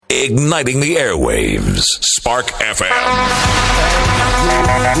Igniting the airwaves. Spark FM.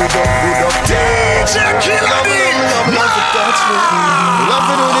 DJ Killer D. Love to touch me.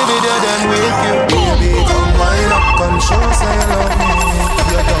 Love to do the video then with you. Baby, come wind up, come show say you love me.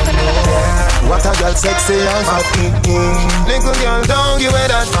 You don't know what a girl sexy and hot. Little girl, don't give me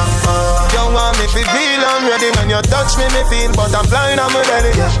that. You want me to feel I'm ready. When you touch me, me feel butterfly on my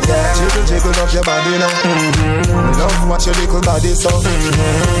belly. Jiggle, jiggle up your body now. Love watch your little body so.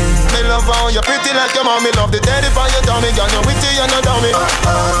 Me love how you pretty like your mommy. Love the daddy for your tummy. Girl, you witty, you no dummy.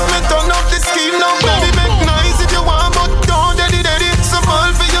 Me turn up the scheme now, baby. Make nice if you want, but don't daddy. So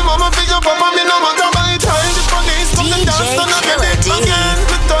fall for your mama, for your papa. Me no matter by time the police come to dance on the bed again.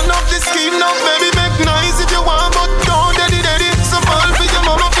 Me turn up the scheme now, baby. Make nice if you want, but don't daddy. So fall for your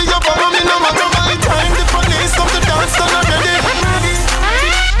mama, for your papa. Me no matter by time the police come to dance on the bed.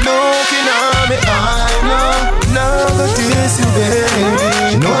 Looking at me, I know now go tease you,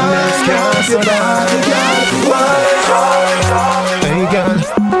 baby. No one else can survive, girl. Hey, girl.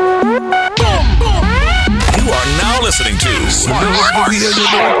 You are now listening to Spark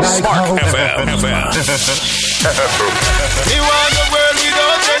FM. Me want the world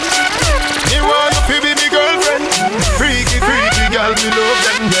without end. Me want you to be my girlfriend. Freaky, freaky girl, me love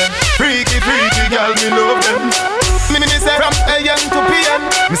them. Yeah. Freaky, freaky girl, me love them. Me say from AM to PM.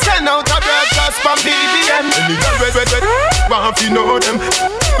 Me send out a broadcast from BBM. And the girl wet, want to know them.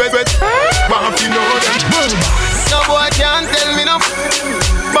 Wet, want to know them. No boy can't tell me no.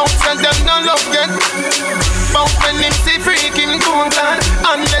 Bounce and them no love yet. Bounce when him see freaking cool God.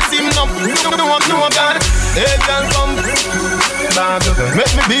 Unless him no God. Hey girl come bag.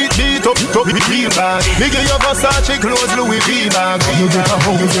 Make me beat up feel bad. Me give you Versace clothes, Louis V bag. You get a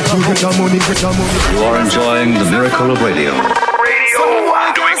money. You are enjoying the miracle of radio. Radio.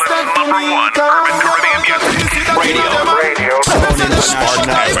 Spark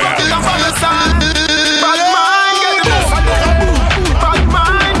FM.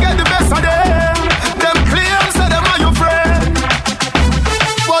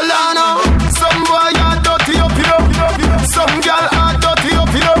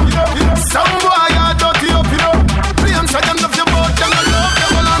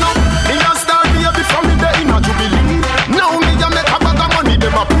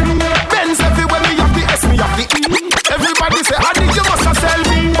 Everybody say, I think you must have sell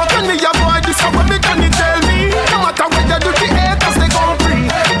me. But when me a boy, this is what me can you tell me. No matter what you do, the haters they gon' free.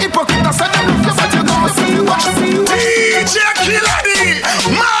 Hypocrite, I said, look at what you gon' see. Watch me. DJ Killer D.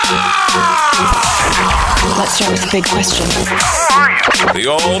 Let's start with the big question. The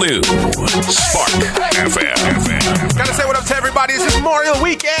all-new Spark FM. Gotta say what up to everybody. This is Memorial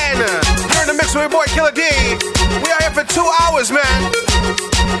Weekend. You're in the mix with your boy Killer D. We are here for 2 hours, man.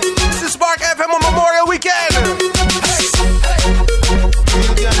 This is Spark FM on Memorial Weekend.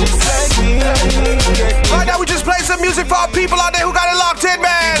 Right now we just play some music for our people out there who got it locked in,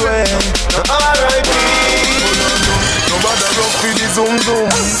 man. R.I.P. Nobody rock for the zoom.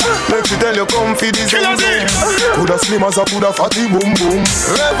 Make you tell you come for the zoom. Coulda slim as a coulda fatty boom boom.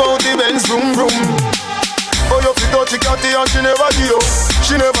 Rev out the Benz vroom vroom. Oh, you fit touch the catty and she never give you.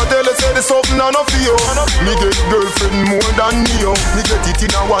 She never tell us say there's something on a few. Me get girlfriend more than me. Me get it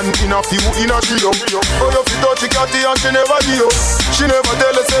in a one, in a few, in a trio. Oh, you fit touch the catty and she never give you. She never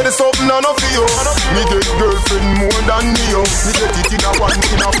tell us say there's something on a few. Me get girlfriend more than me. Me get it in a one,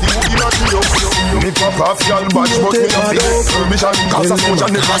 in a few, in a trio. Me pop off y'all batch, but me a feel permission. Cause a sponge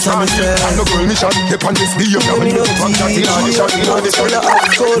and never stand. And no girl mission, dip on this video. Now me no come catty and the shot in the show.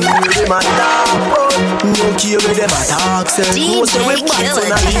 Care with them attacks. DJ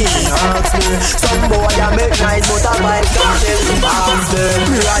Killer D. Some boy I make nice, but I might come tell them ask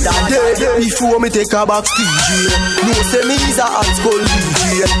them. Me rather dead before me take a box DJ. No say me is a hot school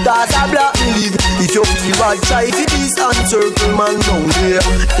DJ. That's a black me live. If you feel bad, try for this and circle man down there.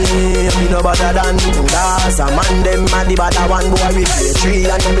 Me no better than that's a man them and the better one boy with the tree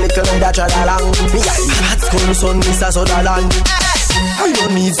and them little that trad along. Me a hot school son Mr. Sutherland. I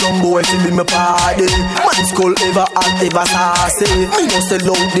don't need some boy to be my party. Man skull ever act ever sassy. I know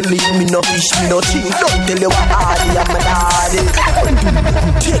sell out the lead, me no fish, me no cheat. Don't tell you what hardy I'm my daddy.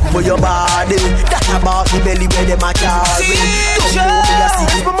 Take for your body. That about the belly where them a carry. Don't know me a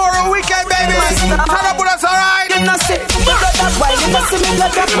see. It's Memorial Weekend, baby. Turn up with us, alright? You know see, me blood that white, you know see me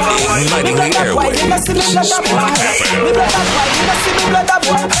blood that white. Me blood that white, you know see me blood that white. Me blood that white, you know see me blood that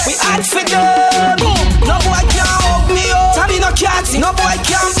white. We act for them. No boy can't hug me up. Tell me no cat, no boy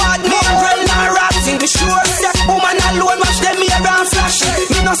can't bad me. Real not ratting, be sure that woman alone watch them here and flash.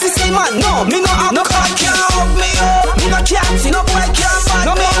 Me no see man, no, me no have no boy can't hug me up. Me no cat, no boy can't bad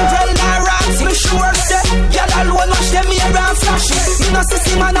me. Real not ratting, be sure that y'all alone watch them here and flash. Me no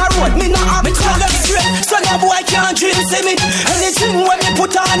see man a road, me not have me call them straight. So no boy can't drink, see me. Anything when me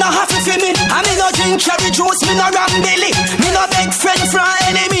put on a half of me. I me no drink cherry juice, me no ram Billy. Me no beg friend from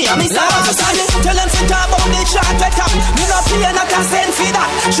enemy. I me say what's funny. Tell them sit down about the chart top. Me no pay not a cent for that.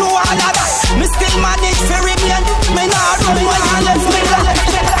 Show all of that. Me still manage for remain. Me not run when I left me.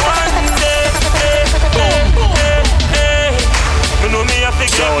 One day, me know me a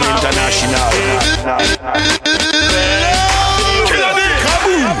figure Sound International.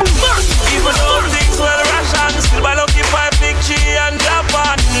 Even though things well ration, still by lucky 5 big G and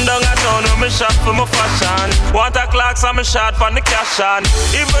Japan. Down a town where me shop for my fashion. Want a clocks and me shot for the cash on.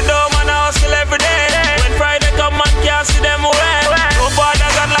 Even though man I hustle every day. When Friday come man can't see them away. No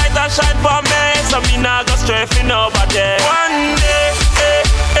borders and light and shine for me. So me nah go stray for nobody. One day,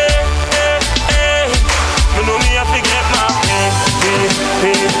 me know me a forget my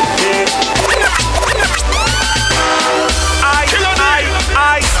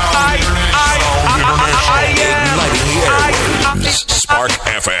Spark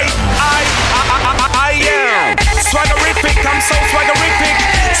FM. I am swaggerific, I'm so swaggerific.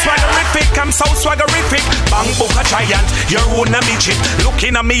 Swaggerific, I'm so swaggerific. Bang book a giant, your own a midget.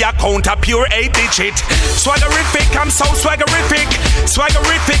 Looking at me account a pure 8-digit. Swaggerific, I'm so swaggerific.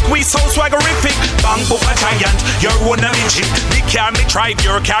 Swaggerific, we so swaggerific. Bang book a giant, your own a midget. The car me drive,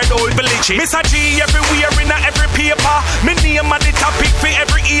 your car don't village. Miss a G everywhere in a every paper. Me name at the topic for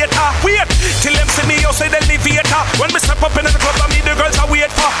every eater. Wait till them see me, you say the elevator. When me step up in the club, I meet the girls I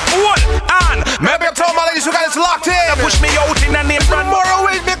wait for. Hold on, maybe I told my ladies who got us locked in. Push me out in a name brand. Tomorrow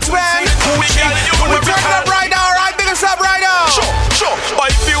is mix man. We're turning up right now, alright? Big us up right now. Sure.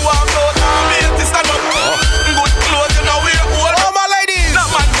 But if you want out, me stand up. Good clothes, you know we hold. All my ladies. No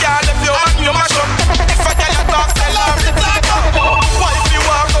man can if you want, you mash up. If I tell you talk, tell her it's like up. But if you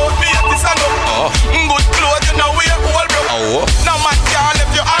want out, me stand up. Good clothes, you know we hold, bro. No man can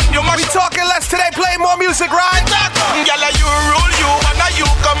if you want, you mash up. We talking less today, play more music, right? Girl, you rule you, and you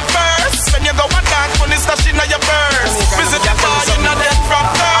come first. When you go and dance, when it's stashing on your purse. Visit the bar, you're not dead from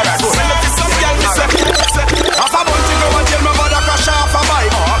first. When you kiss some girl, me say, half a bunch to go and tell my mother crash off a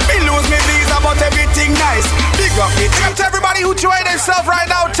bike. Me lose me visa, but everything nice. Big up me. Big up to everybody who enjoying themselves right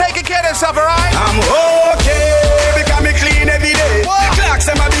now, taking care of themselves, alright? I'm okay, because me clean every day. Clocks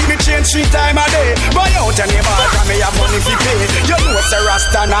and my baby change 3 times a day. Buy out your neighbor, and me have money to pay. You know it's a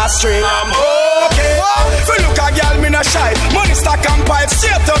rasta not straight. I'm okay. If you look a girl, me not shy. Money stack and pipe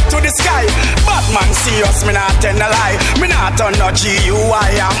straight up to the sky. Batman see us, me not tell a lie. Me not turn no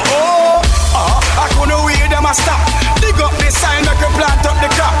GUI. I'm I couldn't wait them a stop. Dig up the sign, make you plant up the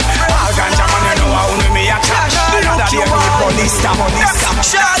crop. All ganja man, you know how me a chat. You know that you need police stop.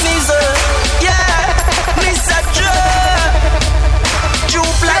 Shanice, yeah, Mr. Joe.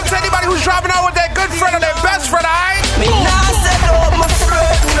 Big up to anybody who's driving out with their good friend or their best friend, alright? Me nah set up my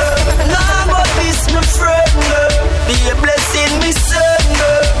friend, nah but this my friend. Be a blessing, me son.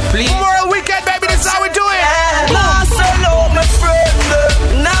 Please. Memorial weekend, baby, this is how we do it. Nah set up my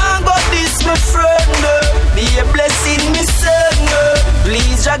friend, nah but this my friend. Be a blessing, me son.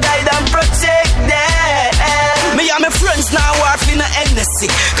 Please, your guide and protect them. Me and my friends now work in a NSC.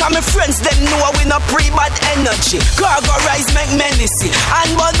 Cause my friends them know we no pre-bad energy. Cargo rise make menacy.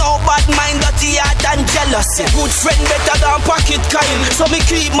 And but no bad mind, dirty heart and jealousy. Good friend better than pocket kind. So me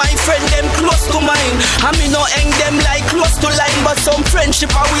keep my friend them close to mine. And me no hang them like close to line. But some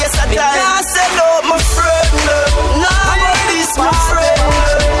friendship are waste of time. Nah sell out my friend. Nah but this my friend.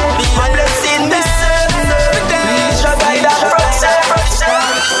 Be a blessing me son. Please your guide and protect.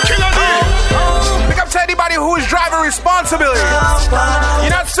 Big up to anybody who's driving responsibly. You're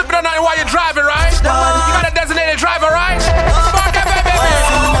not sipping on nothing while you're driving, right? You got a designated driver, right? Spark FM, baby.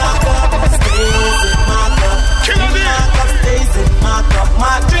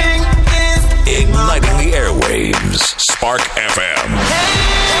 Igniting the airwaves. Spark FM.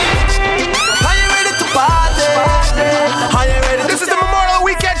 Are you ready to party? Are you ready? This is the Memorial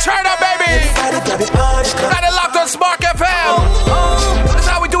Weekend turn up, baby. Got it locked on Spark FM. This is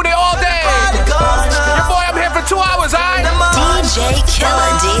how we do it all day. Your boy, I'm here for 2 hours, alright? DJ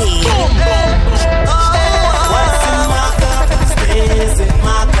Killer D. What's in my cup stays in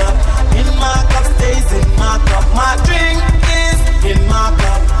my cup. In my cup stays in my cup. My drink is in my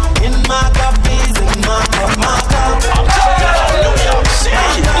cup. In my cup is in my cup. My cup.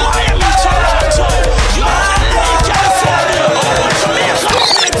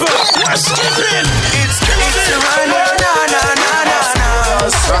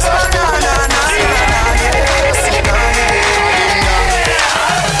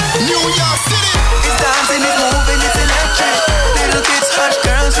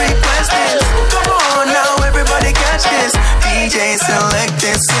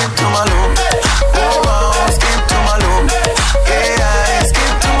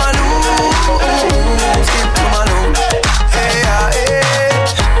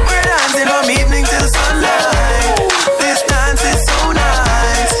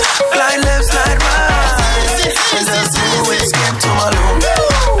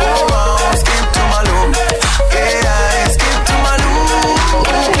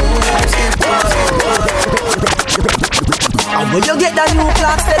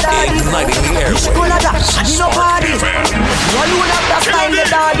 clocks the daddy. Igniting the airwaves. Spark FM. You alone have that time the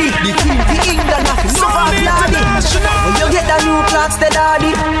daddy. The king, the England, nothing no bad daddy. When you get the new clocks the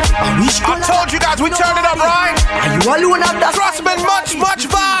daddy. I told you guys we turned it up, right? And you alone have that. Trust me, much The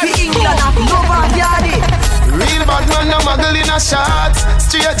vibe. England, nothing no bad daddy. Real bad man, no muggle in a shorts.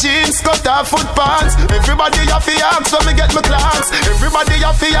 Straight jeans, cut off foot pants. Everybody have to ask when me get my clocks. Everybody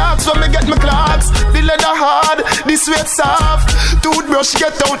have to ask when me get my clocks. The leather hard, the sweat soft. Toothbrush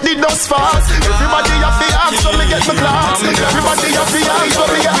get out the dust fast. Everybody have to ask when me get my clocks. Everybody have to ask when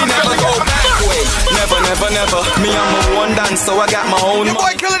me get my clocks. Never. Me, I'm a one dance, so I got my own. Your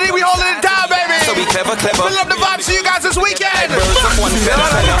boy Killer D, we holding it down, baby. So we clever. We love the vibes to you guys this weekend. Birds of one feather.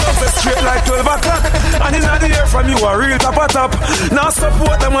 Straight like 12 o'clock. And in the air from you a real top. Now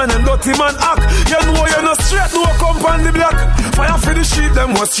support them man and dirty man act. You know you're not straight, no come on the block. Fire for the sheep,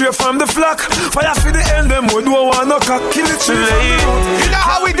 them was straight from the flock. Fire for the end, them would do one no cock. Kill it too late. You know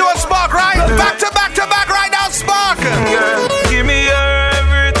how we do it, Spark, right? Back to back right now, Spark. Girl, give me your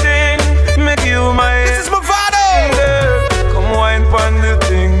everything. Make you my. This is Movado. Girl, come wine pon the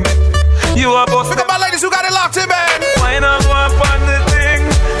thing. You are boss. Look at my ladies who got it locked in, man. Wine up on the thing.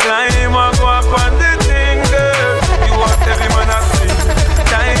 Climb up on the thing, girl. You want every man I see.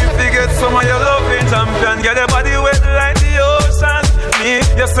 Time to get some of your loving champion. Get your body wet like the ocean. Me,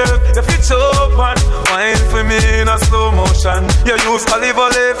 yourself, you fit open. Wine for me in a slow motion. You use olive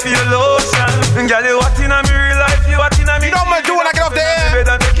oil for your lotion. Girl, you what in a me real life. You what in a me. You know what I'm gonna do when I get off the air?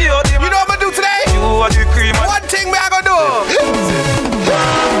 You know what I'm gonna do today? You are the cream. One thing we are gonna do.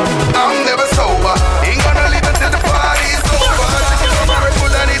 I'm never sober. Ain't gonna leave until the party's over. Chicken from a Red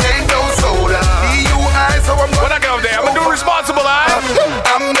Bull and it ain't no soda. DUI, so I'm When I get off there, I'm gonna do responsible,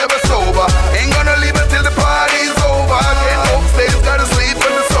 I'm never sober. Ain't gonna leave until the party's over. Get upstairs, gotta sleep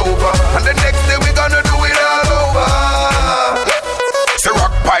on the sofa. And the next day we gonna do it all over.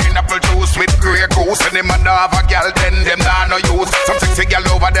 Ciroc pineapple juice with Grey Goose. And them and have a gal, then them nah no use. Some sexy gal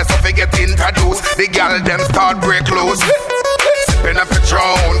over there, so they get introduced. The gal them start break loose. Sipping a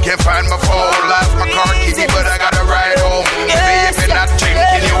Patron, can't find my phone. Lost my car key, but I gotta ride home. Baby, if you're not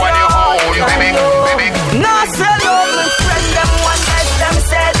drinking, you on your own. Baby. Now sell all my friends, them one night, them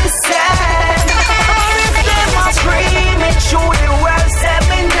said the same. If they must scream, it should the world set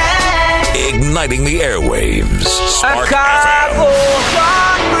me down. Igniting the airwaves. Spark Chicago,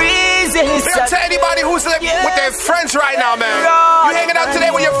 FM. reasons. Big up to anybody who's with their friends right now, man. You hanging out today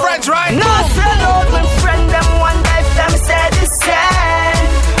with your friends, right? Now sell all my friends, them one night, them said the same.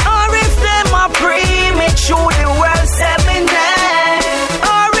 Or if them are premature, the world set me down.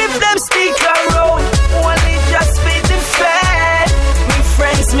 Or if them speak around, only just be the fed. Me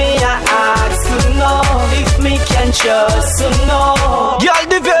friends, me I ask to know if me can trust to know. Y'all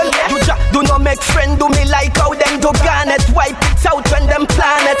the girl, do not make friend do me like how them do garnet. Wipe it out when them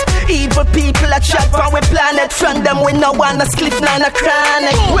planet. Evil people a chat from we planet. From them we no wanna slip none a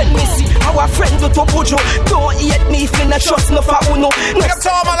chronic. When me see our friend do to Bujo, don't hate me if you not trust no for uno. Look up to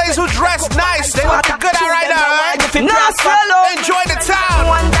all my ladies who dress nice. They look good out right now, right? Enjoy the town.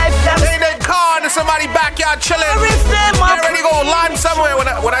 They in their car in somebody's backyard chilling. Get ready to go lime somewhere.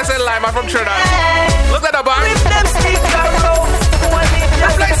 When I say lime, I'm from Trinidad. Look that up, man.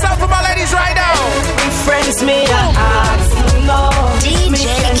 Let's play something for my ladies right now. Friends me DJ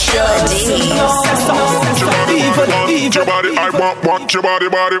Killer D. Want your body, I want your body,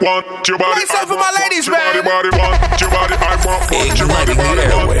 want your body. Play something for my ladies, man. Want your body, I want your body, want your body, I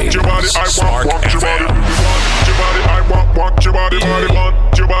want your body. Your body, I want your body,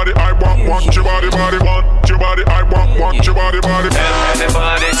 want your body, I want your body, want your body, I want your body,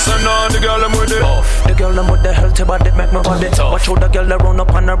 Anybody, so now the girl I'm with it. The girl I'm with the healthy body make my body tough. Watch how the girl run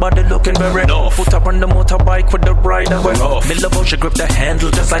up on her body looking very rough. Put up on the motorbike with the rider way rough. Me love how she grip the handle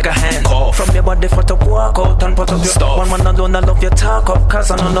just like a hand. From your body for to walk out and put up your stuff. One alone I love your talk up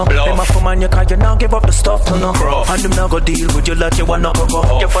cause I don't know. Them a for man you can't you now give up the stuff to know. And them now go deal with you like you wanna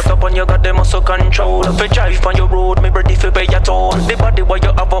go. You fought up on you got them muscle control. If you drive on your road me ready for pay your toll. The body what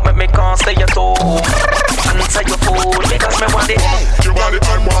you have up make me can't stay at all. Answer your fool because me want it. Your body,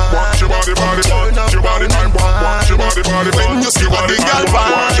 I want your body, want your body, I want your body, when you see what the girl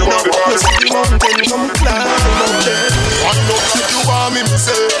want, you know you see the mountain come climb mountain. One look if you want me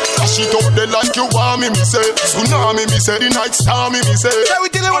say, dash it up there like you want me say. Tsunami me say, the night star me say. So we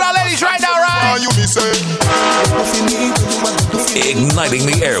dealing with our ladies right now, right? You me say. Igniting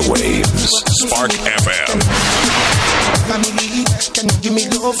the airwaves. Spark FM. Family, You know give me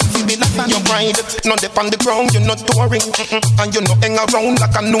love, feel me like on your ride. No dip on the ground, you're not touring. And you know hang around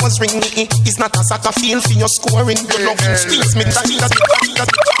like a nose ring. It's not a soccer field for your scoring. Your love squeeze me tight.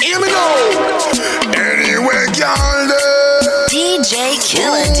 Hear me now. Anyway, girl, DJ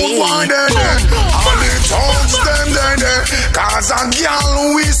Killer D. All the tongues them there. Cause a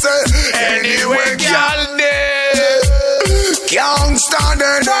girl we say. Anyway, girl, can't stand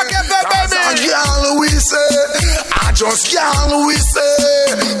it. Cause a girl we say. I just girl we say.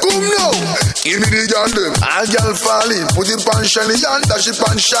 Come now. Give me the girl them. All girl falling. Put it on Shelly and dash it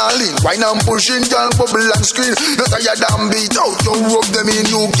on Charlene. Wine and pushing girl bubble and screen. Not a your damn beat out. You rub them in.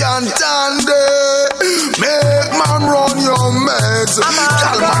 You can't stand it. Make man run your meds.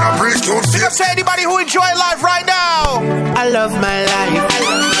 Girl man a break your face. Say anybody who enjoy life right now. I love my life.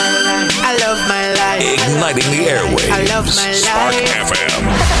 I love my life. Igniting the airwaves. I love my life. Spark FM.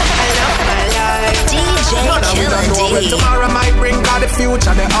 I love my life. DJ Killer D. Tomorrow might bring all the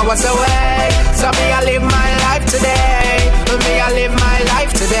future, the hours away. So me I live my life today. Me I live my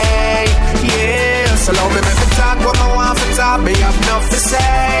life today. Yeah. So long me make me talk what I want to talk. Me have enough to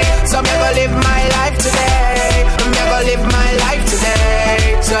say. So me gonna live my life today. Me gonna live my life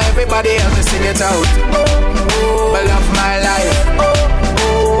today. So everybody help me sing it out. Me love my life.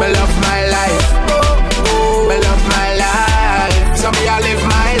 Me love my life. Me love my life. So me I live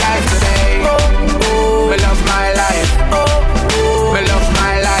my life today. Me love my life. Me love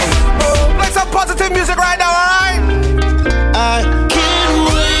my life. Play some positive music right now, alright? I can't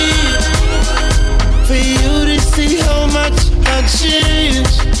wait for you to see how much I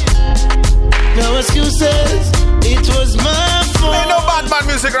changed. No excuses, it was my fault. Ain't no bad man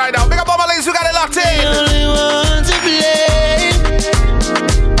music right now. Big up all my ladies who got it locked in. The only one to blame,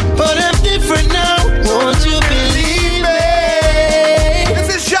 but I'm different now. Won't you believe me? This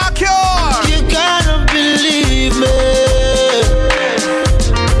is Jacure. You gotta believe me.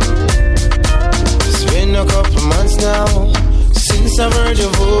 It's been a couple months now since I've heard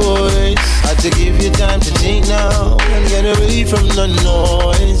your voice. Had to give you time to think now and get away from the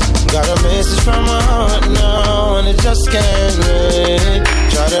noise. Got a message from my heart now and it just can't wait.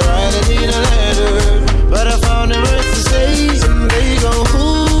 Try to write it in a letter, but I found the words to say, and they go,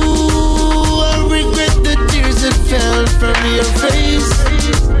 ooh, I regret the tears that fell from your face.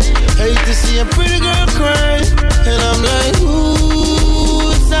 Hate to see a pretty girl cry, and I'm like,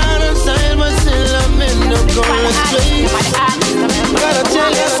 ooh, it's out of sight, but still I'm in the going straight. Gotta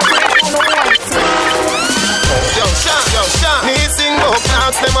tell you. Yo, Sean. Me sing bout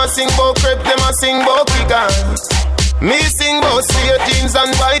clocks, them a sing bout crepe, them a sing bout kickers. Me sing bout straight jeans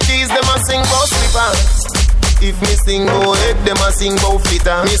and white tees, them a sing bout slippers. If me sing bout head, them a sing bout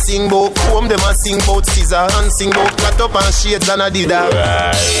flitter. Me sing bout comb, them a sing bout scissor. And sing bout flat up and shades and a dida.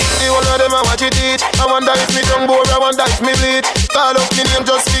 The whole of them a watch it eat. I wonder if me tongue bore, I wonder if me bleach. Call up me name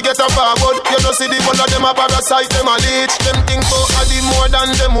just to get a forward. You know see the whole of them a parasite, them a leech. Them think for a the more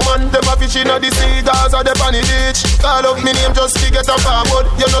than them woman. Them a fish in a the sea, cause a the panny ditch. Call up me name just to get a forward.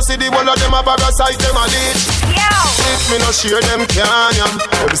 You know see the whole of them a parasite, them a leech. If me no share them canyon,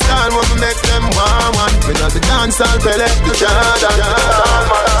 every time when me make them one. Me not the dance I'll play the Jordan.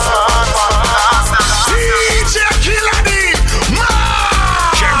 DJ Killer D,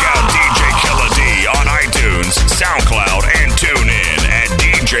 Check out DJ Killer D on iTunes, SoundCloud, and TuneIn at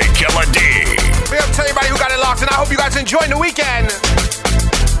DJ Killer D. Big up to everybody who got it locked, and I hope you guys enjoying the weekend.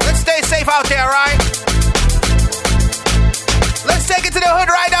 Let's stay safe out there, right? Let's take it to the hood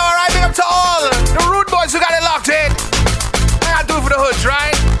right now, alright? Big up to all the rude boys who got it locked in. I gotta do it for the hoods,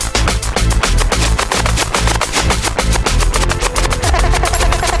 right?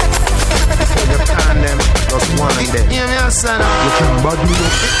 Just one of them. Hear me a son. You can't bad me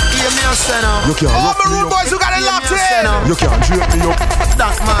up. Hear me a son. You can't all rough the me rude up. boys who got it locked in. You can't drape me up.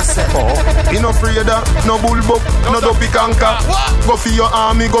 That's myself. Oh, you no afraid of no bull buck, no dopey canker. Go for your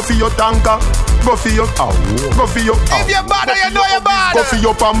army, go for your tanker. Go for your go for your If you're bad, you know you're bad. Go for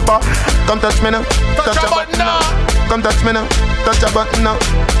your pamper. Come touch me now. Touch a button now. Come touch me now. Touch a button now.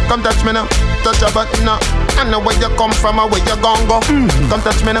 Come touch me now. Touch a button now. I know where you come from or where you gon' go. Come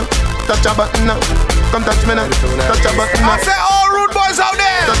touch me now. Touch a button now. Come touch me now. Touch a button now. I say all rude boys out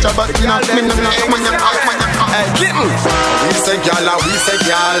there. Touch a button now. Me no when you Hey, Clinton. We say gyal, we say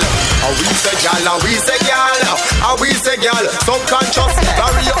gyal. We say gyal, we say gyal. We say gyal. Subconscious,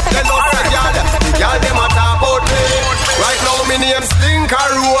 bury up the love say gyal. The gyal dem a talk about me. Right now me name Stinker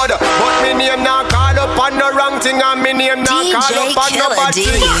Road, but me name not call up on the wrong thing, and me name not call up on the bad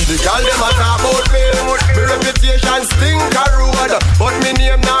thing. The gyal dem a talk about me. Me reputation Stinker Road, but me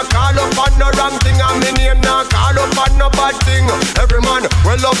name not call up on the wrong thing, and me name not call up on no bad thing. Every man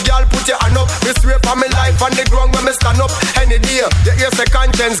will love y'all, put your hand up. Me swear for me life on the ground when me stand up. Any day, you hear say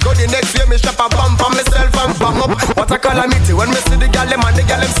conscience. Go the next year, me shop a bump for myself and bum up. What a calamity when me see the gal them and the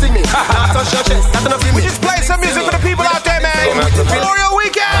gal them see me. That's a shot, that's enough for me. Just play some music for the people out there, man. Memorial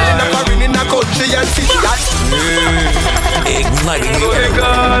weekend. In a country and city. Igniting the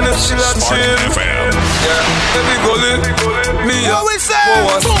airwaves. Spark FM. Yeah, every gully, me what we say?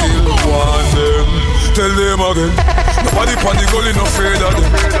 Oh, I still want them. Tell them again. Nobody pan the gully, no afraid of them.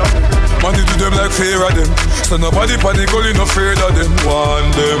 Man, they do them like fear of them. So nobody pan the gully, no afraid of them.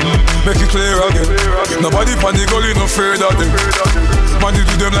 Want them, make it clear again. Nobody pan the gully, no afraid of them. Man, they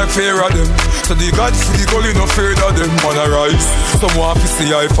do them like fear of them. So the God for the gully, no afraid of them. Man, I rise. Some want to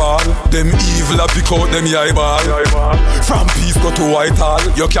see I fall. Them evil, I pick out them eyeball. From peace go to Whitehall.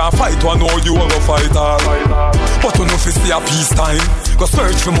 You can't fight one, all you wanna fight all. But you know if you see a peacetime, go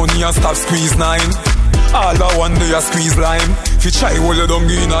search for money and stop squeeze 9. All I want day I squeeze lime. If you try hold you down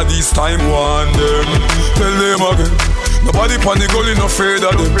in at this time, want them. Tell them again. Nobody pan the gully, no afraid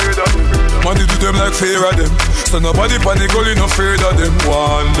of them. Man, they do them like fear of them. So nobody pan the gully, no afraid of them.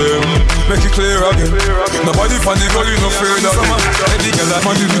 Want them, make it clear again. Nobody pan the gully, no afraid of them.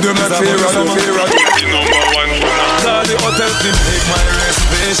 Man, they do them like fear of them. Call the hotel to make my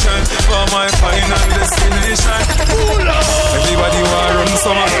reservation for my final destination. Everybody want run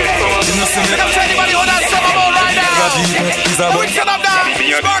summer. You know see me. Anybody on that summer boat right now? Quick it up now.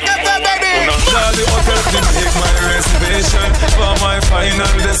 Spark FM, baby. Call the hotel to make my reservation for my final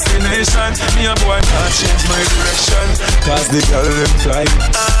destination. Me and boy can't change my direction, cause the girl them fly.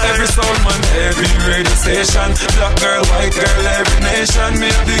 Every soul man, every radio station. Black girl, white girl, every nation. Me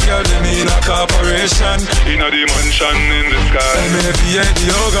and the girl them in a corporation. In a dimension in the sky. Maybe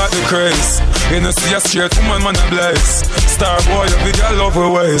you got the craze. You know see a straight woman, man a blaze. Star boy, every girl love her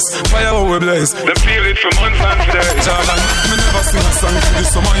ways. Fire how we blaze. They feel it from months and today. Jordan, me never sing a song for the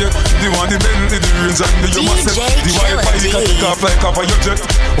summer yet. The one, the Bentley, the range and the you myself. The white fire, you can take off like off of your jet.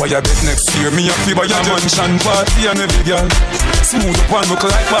 Why you bet next year? Me a feel by your mansion party and every girl. Smooth up and look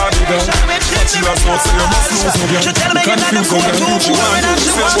like Barbie girl. But she was so say you must lose no girl. She tell me you're not the go-to woman and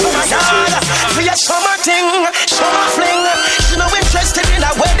she wants my God. For your summer thing, summer fling. She no interested in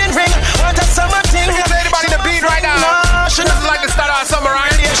a wedding ring. Want a summer thing. Is anybody the beat right now? No, she doesn't like to start our summer, right?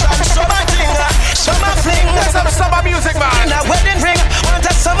 Summer thing, summer fling. That's some summer music, man. In a wedding ring. Want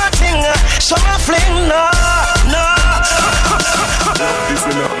a summer thing, summer fling. No, no.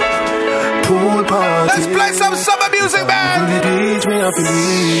 Pool party. Let's play some summer music, man.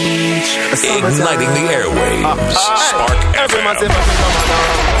 Igniting the airwaves. Spark Every man say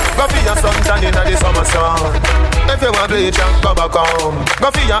FM. go for your suntan in the summer sun. If you want bleach and go back home, go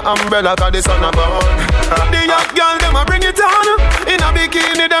for your umbrella 'cause the sun a burn. The young girl them a bring it on. In a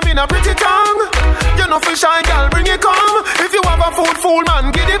bikini them in a pretty tongue. You know for shy girl bring it come. If you have a fool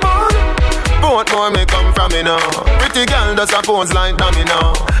man get it on. Both more may come from me now. Pretty girl does a pose like them, you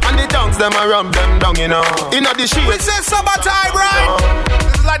know. And the tongues them a rub them down, you know. In the sheet. We say summertime, right?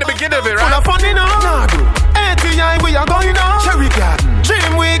 This is like the beginning of it, right? Full of fun, you know. ATI we are going now. Cherry Garden.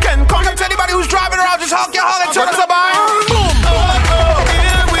 Dream Weekend. Come to anybody who's driving around, just honk your horn and turn us a bar. Boom.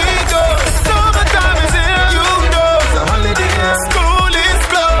 Here we go. Summertime is here, you know. It's a holiday. School is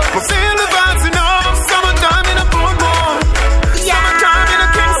closed. We feel the vibes, you know. Summertime in a Portmore. Summertime in a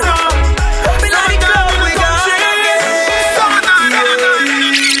Kingston.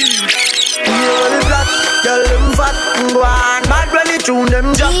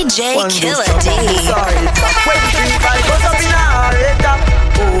 DJ Killer D.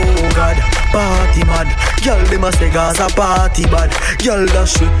 Oh God, party mad. Girl, they must say Gaza party bad. Girl, that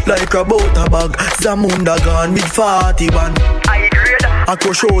shit like a butter bag. Zamunda gone with 40 man. I agree. I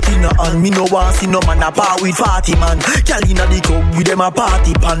go short in a hand. Me no want see no man a part with 40 man. Girl inna the club with them a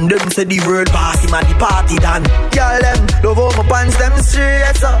party pan. Them say the world pass him a the party done. Girl them love how my pants them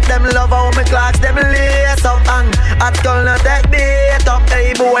straight up. Them love how my clocks them lace up. And at girl not take bait up.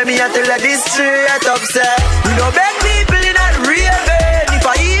 Hey boy me a tell her this straight up. Say we no beg people in that raving. If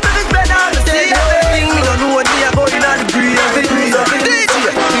I even is better on the same thing. Me no know what me a going on the graving. DJ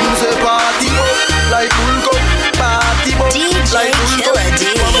him say party up like full cup. Party up like full cup.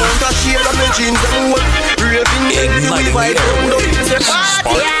 One month of shade of my jeans and what raving. Igniting the airwaves.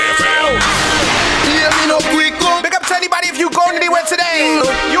 Spark FM. Hear me no quick up. Big up to anybody if you going anywhere today.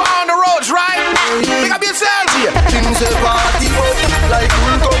 You are on the roads, right? Big up yourself. Him say party up like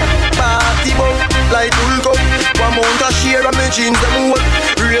full cup. Party up like full cup. One month of share of my jeans and what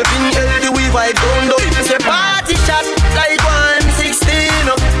raving healthy we vibe down up. Say party shot like 116.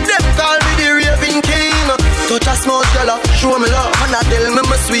 Them call me the raving king. Touch a small girl, show me love. And I tell me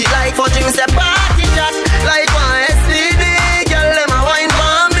my sweet like fudging. Say party shot like 116.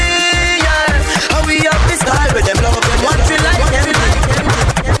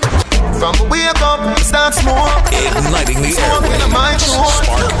 dark smoke. Igniting the Smoke in my throat.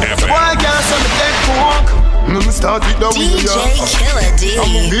 Spark FM. Why can't some dead coke? Start with the DJ Killer D.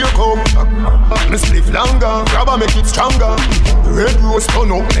 I'm a vehicle. Me spliff longer, grab and make it stronger. Red rose turn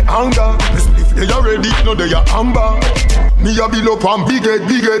up me anger. Me spliff they are ready, no they are amber. Me a bill up and big head,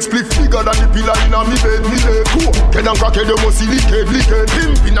 spliff bigger than the pillar in a me bed. Cool, get and crack it, they must see liquid.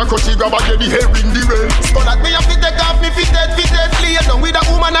 Pimp in a crunchy grab and get the hair in the rain. So that me have to take off me fitted. Play down with a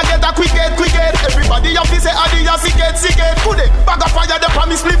woman and get a quick head. Everybody have to say adi a sick head. Could they bag of fire, they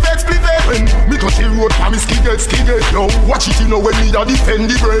promise spliff it. When me touch the road, promise skiget. Yo, watch it, you know when me a defend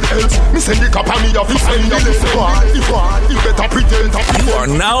the bread else. Me send the cap and me a defend the leg. You better pretend. You are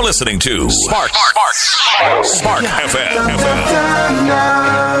now listening to Spark FM.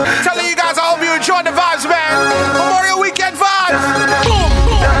 Telling you guys, I hope you enjoyed the vibes, man. Memorial Weekend vibes. Boom.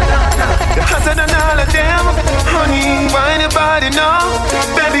 I said all of them, honey, why nobody know?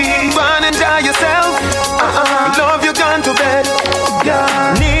 Baby, run and die yourself. Love you gone to bed.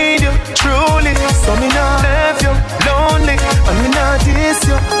 Yeah, need you truly. So me not left you lonely, and me not diss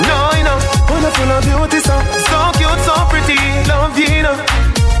you. No, you know, wonderful of beauty, so cute, so pretty. Love you, know.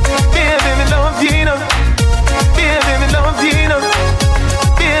 Baby, me love you, know. Baby, me love you, know.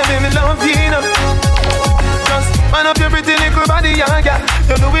 Baby, me love you, know. Just man up your pretty little body, yeah.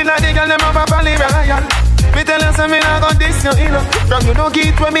 You do it like the girl, them have a valley royal. Me tell you something, I got this, you know. From you don't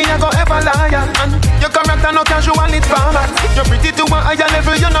get where me, I go ever lie. And your character no casual, it's formal. You're pretty to a higher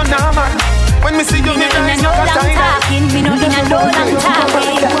level, you're not normal. When me see you, me rise, no long talking. Me no in a no long talking.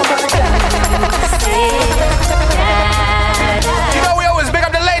 You know we always big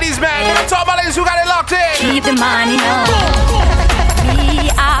up the ladies, man. Talk about ladies who got it locked in. Keep the money now. We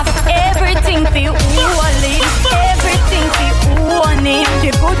have everything for you, everything for you. The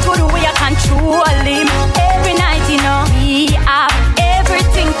good way I control him. Every night, you know, we have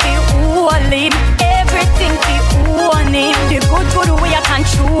everything for you, everything for you. The good way I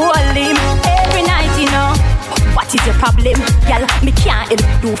control him. Every night, you know. What is your problem, y'all? Me can't help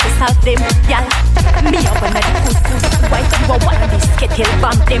you to solve them, y'all. Me a one of the pussy, why you a one of the skittle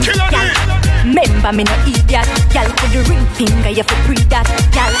bomb them, y'all. Remember me no idiot, y'all. With the ring finger, you fi breathe that,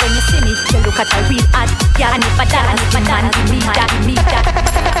 y'all. When you see me, you look at a real ad, y'all. And if I dance, give me that.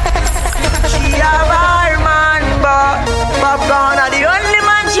 She a war man, but Popcorn are the only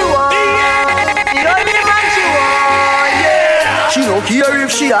man she want. The only man she want, yeah. She no care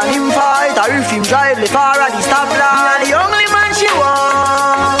if she and him fight or if him drive the car at the stoplight. The only man she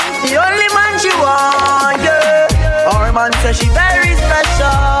want, the only man she want, yeah. Our man says she very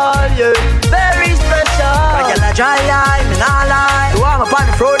special, yeah, very special. Like a dry line, me nah lie. You want me on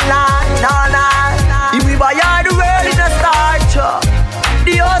the front line, nah lie. If we buy her the world in a start,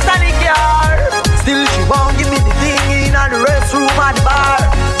 the house and the car. Still she won't give me the thing in the restroom at the bar.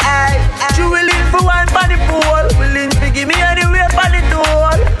 Hey, she willing for one for the pool, willing to give me anywhere for the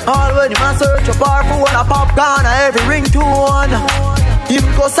tool. All when you man search a bar for one a popcorn and every ringtone. Him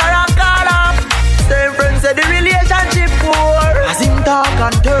go Sarah call up. Same friends say the relationship poor. As him talk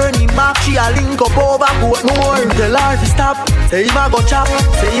and turn him back, she a link up over Portmore. Him tell her to stop, say him a go chop,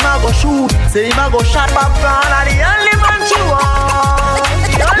 say him a go shoot, say him a go shot popcorn. And the only man she want,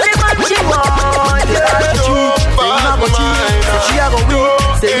 the only man she want, yeah. Say him a go cheat, say she a go weak,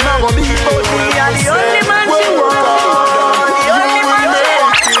 say him a go beat out me. And the only man she want, the only man she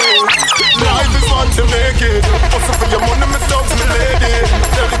want. Life is what to make it. Also for your money, me thugs, me lady.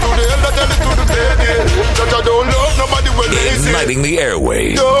 Tell it to the elder, tell it to the baby. That I don't love nobody well lazy. Igniting the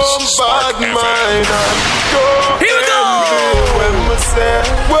airwaves. Don't bad mind and don't envy. When we say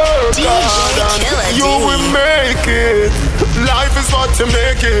work hard and you will make it. Life is what to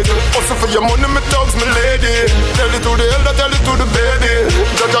make it. Also for your money, me thugs, me lady. Tell it to the elder, tell it to the baby.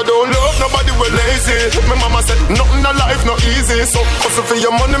 That I don't love nobody well lazy. My mama said nothing in life not easy. So also for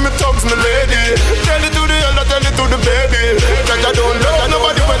your money, me thugs, me lady. Tell it to the elder, tell it to the baby. That I don't love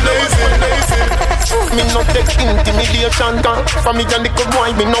nobody well lazy. Me no take intimidation. For me and the good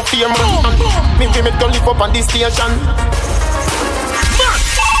boy, me no fear man. Me we make to live up on this station.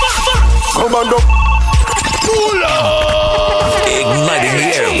 Come on up. Igniting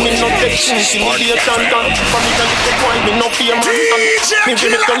the airwaves. Me no take intimidation. For me and the good boy, me no fear man. Me we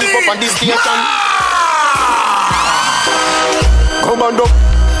make to live up on this station. Come on up.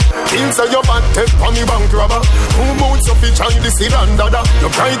 Things are your bad tip on the bank robber. Who moves up each eye this and dada.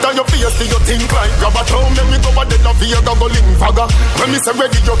 You bright on your face till you think like grabber. Tell me go a dead of here go link fagger. When me say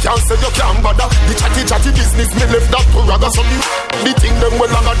ready you can't say you can't bother. The chatty business me left that to ragga. So the thing them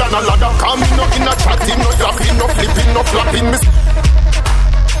well longer than a ladder. Come in in a chatting, no yapping, no flipping, no flapping. Me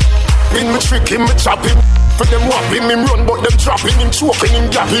spin me tricking, me chopping. for them whopping him run, but them trapping him, choking him,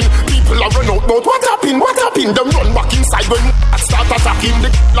 gapping. People are run out, but what happened? Them run back inside when that start attacking.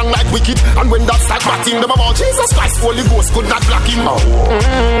 They long like wicked, and when that start batting, them about Jesus Christ, Holy Ghost could not block him.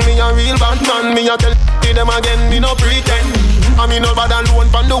 Me a real bad man, me a tell them again, me no pretend. I mean no bad alone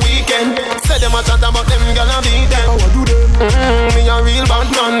on the weekend. Say them a chat about them gonna beat them. How I do them? Me a real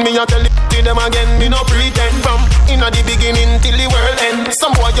bad man, me a tell them again, me no pretend. From inna the beginning till the world end.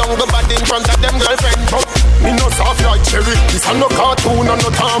 Some boy young go bad in front of them girlfriend. But me no soft like cherry. This a no cartoon and no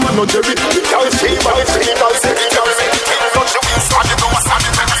Tom and no Jerry.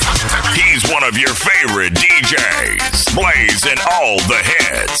 He's one of your favorite DJs, blazing all the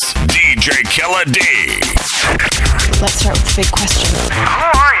hits. DJ Killer D. Let's start with the big question.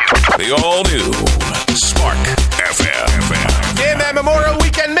 The all new Spark FM. Yeah, man, Memorial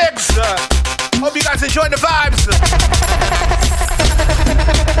Weekend mix. Hope you guys enjoyed the vibes.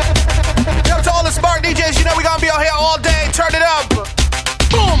 Yo, to all the Spark DJs, you know we're gonna be out here all day. Turn it up. Boom,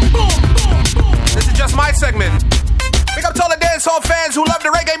 boom, boom, boom. This is just my segment. Big up to all the dancehall fans who love the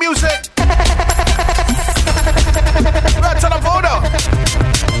reggae music. We're gonna turn up photo.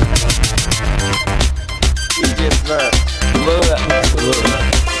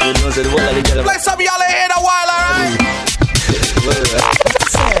 Play some of y'all ain't here in a while, alright?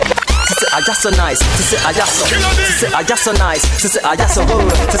 I just so nice, to say I just so, to say I just so nice, to say I just so,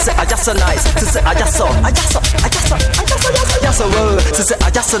 to say I just so nice, to say I just so, I just so, to say I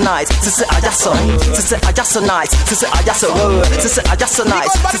just so nice, to say I just so, to say I just so nice, to say I just so, to say I just so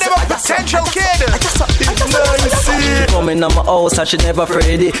nice, to say I just so, potential kid. Coming on my house and she never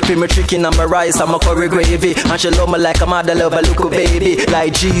afraid it. Feel me tricking on my rice and my curry gravy, and she love me like a mother love a little baby,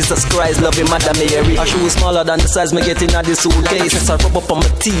 like Jesus Christ loving Mother Mary. Her shoes smaller than the size me getting at the suitcase. I rub up on my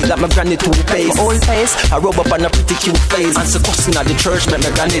teeth like my granny toothpaste. Old face, I rub up on a pretty cute face, and so cussing at the church make my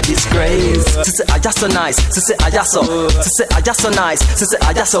granny disgrace. To say I just so nice, to say I just so, to say I just so nice, to say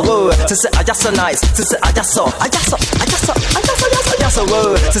I just so, to say I just so nice, to say I just so, I just so, I just so, I just so,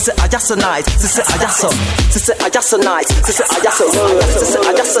 to say I just so nice, to say I just so, to say I just so nice, to say I just so, to say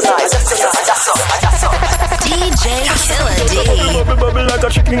I just so nice, to say I just so, I just so. DJ Killer D. Bubble like a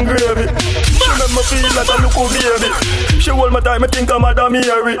chicken gravy. She make me feel like a little baby. She hold my time, I think I'm Madam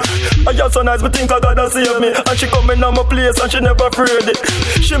Mary. I just so nice, me think I gotta save me. And she come in on my place and she never afraid it.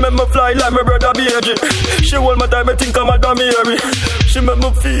 She make me fly like my brother BG. She hold my time, I think I'm Madam Mary. She make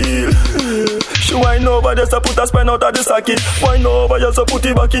me feel. She wind over just to put a spine out of the socket. Wind over just to put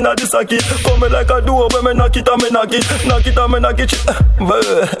it back in the socket. Come like a door when me knock it and me knock it. Knock it and me knock it.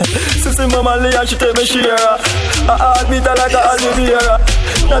 Sissy mama lay and she tell me she her. I heartbeat her like a Oliviera.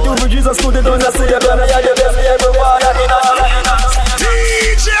 That you Jesus put it on the savior. Me and the best me ever want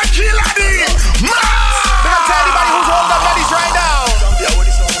DJ Killer D. Big up to anybody who's holding up buddies right now.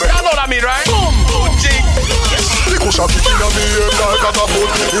 Y'all know what I mean, right? Boom, boom, jig. Push up in me head like a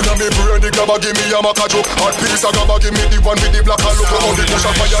foot. Inna me brain, the gabba give me a maca joke. Hot piece of gabba give me the one with the black and look. On the push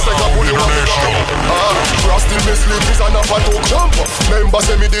up fire, take a pull you on the ground. Cross the miss is an a patok. Jump. Member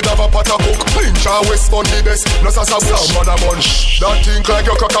say me did have a pot of cook. Pinch a west on the best. Plus as a bush, man a bunch. That think like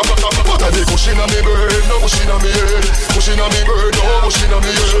your crack a butter. But I be pushing on me brain, no pushing on me head. Pushing on me brain, no pushing on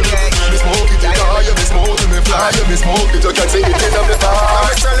me head. Me smoke it, you die, me smoke it, me fly, me smoke it. You can see it in the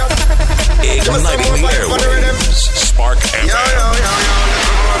fire. Igniting the airwaves. Spark FM.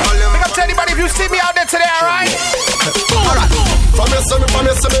 Big up to anybody if you see me out there today, alright? From your semi,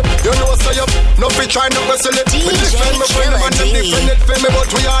 you know say up. No fi try no wrestle it. We defend me friend, man, them defend it for me.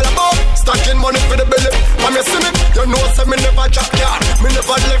 But we all about stacking money for the belly. From your semi, you know say me never jack yard. Me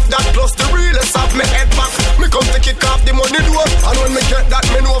never left that plus the realest of me head back. Me come to kick off the money door. And when me get that,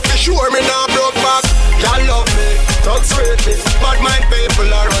 me know for sure me nah broke back. Y'all love me, thugs rate me. Bad mind people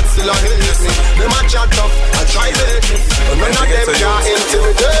are run still a hate me. Them a chat up and try bait me. But none of them can't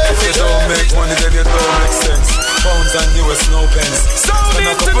intimidate me. If you don't make money, then you don't make sense. Pounds and US no pence. Spend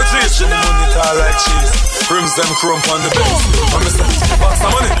a couple G's, no money tall like cheese. Rims them crump on the bench. I'm Mr. Box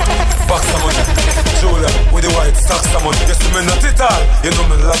of money, box of money. Julia with the white stocks of money. Yes, me not it all. You know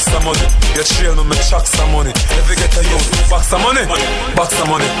me lots of money. You trail me chucks of money. If you get a youth, box of money, box of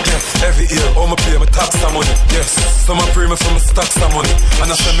money. Yeah. Every year, all me pay me tax of money. Yes, some a pray me for me stacks of money.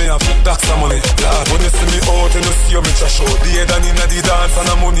 And I say me have stacks of money. Lord, when you see me out, you see me just show. The head and in the dance and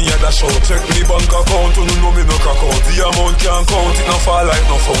the money at the show. Check me bank account, you know me no crack out. The amount can't count, it no fall like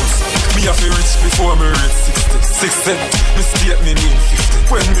no phones. Me have to reach before me reach 60. Me state me mean 50.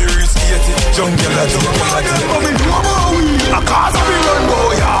 When me reach 80, jungle a I cause I be run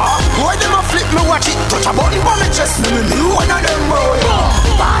boy, yeah. Boy them a flip me watch it. Touch a button for me chest, me one of them boy.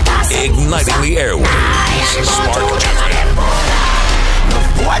 Igniting the airwaves. Spark FM.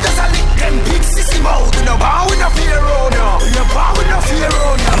 Boy just a lick Them big sissy mouth, we no bow, we no fear on ya. We no bow, we no fear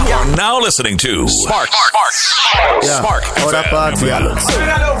on ya. You are now listening to Spark FM.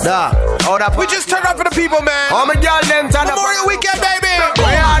 We just turned up for the people, man. Oh my girl, them turn up. Memorial weekend, baby.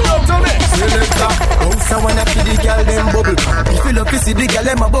 I wanna see the girl them bubble. If you love to see the girl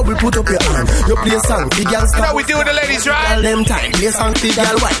them a bubble, put up your hand. You play song, the girl start. You know we do with the ladies, right? Girl them time, play song, the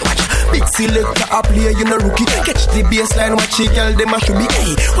girl watch. Big selector a play, you no rookie. Catch the baseline, watch the girl them a should be.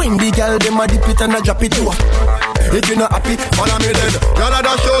 Hey, when the girl them a dip it and a drop it too. If you not happy, follow me then. Y'all a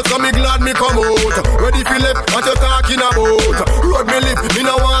dash out, so me glad me come out. Ready for left, what you talking about? Road me lip, me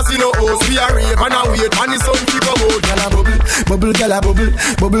no want see no host. We a rave and a wait, and the sun keep a boat. Y'all a bubble, bubble, y'all a bubble,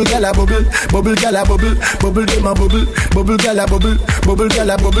 bubble, y'all a bubble, bubble, y'all a bubble, bubble, them a bubble, bubble, y'all a bubble, bubble, y'all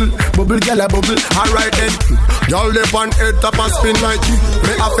a bubble, bubble, y'all a bubble. Alright then, y'all lip on head top and spin like it.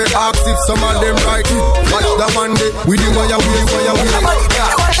 Me have to ask if some of them right it. Watch the one day, we the wire,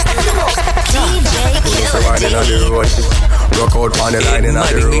 DJ Road. Rock out on the line in the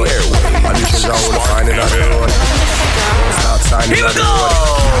road. And this is how we find in the road. Stop signing on the road.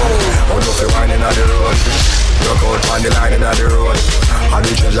 Hold up the wine in the road. Rock out on the line in the road. And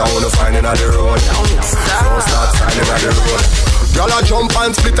this is how we find in the road. Don't stop signing on the road. Y'all a jump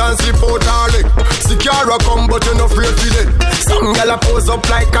and split and slip out her leg. Secure come but you no afraid for it. Some y'all a pose up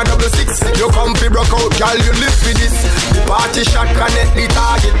like a 6. You come fi broke out, y'all you live for this. The party shot connect the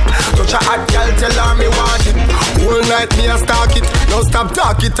target. Touch a hot y'all tell her me want it. Whole night me a stalk it. Now stop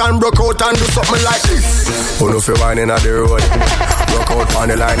talk it and broke out and do something like this. Who know fi wine inna the road. Broke out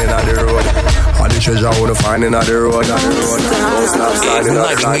on the line inna the road. All the treasure who no find inna the road. Don't stop sliding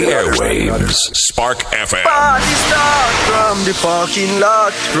on the airwaves. Spark FM. Party start from the parking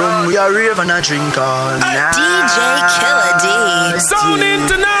lot. Room we are rave and a drink all night. DJ Killer D. Sound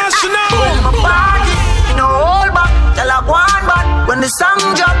International. My body, no hold back. Tell a one back. When the song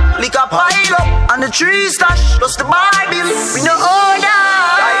drop, lick a pile up. And the tree stash, plus the Bible. We no order.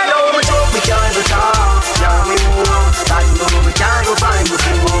 I know we joke, we can't go talk. Yeah, we move. I know we can't go find the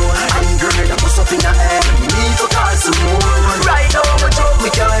fool. I'm girl, I put up in the air. We need to call some more. Right now we joke, we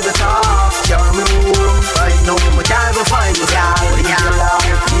can't go talk. Yeah, we move. I know we can't go find the fool.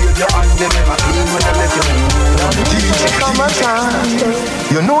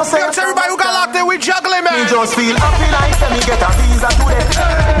 You know, say everybody who got locked in, we juggling, man. Me just feel happy like me get a visa today.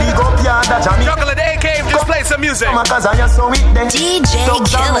 Big up yard that Jamie. Juggling the AK, just play some music. DJ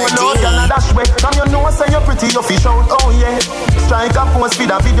Killer D. From you know, say you're pretty, you fish out, oh yeah. Strike a post for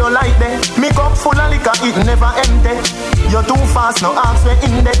the video like that. Make up full of liquor, it never empty. You're too fast, no halfway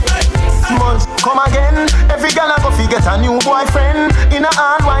in there. Smudge, come again. Every girl I go fi get a new boyfriend. In a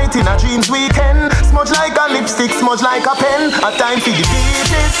hand white, in a dreams weekend. Smudge like a lipstick, smudge like a pen. A time for the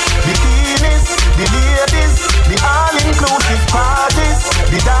beaches, bikinis, the ladies, the all-inclusive parties,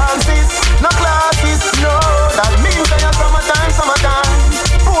 the dances, no classes, no. That means that you're summertime, summertime.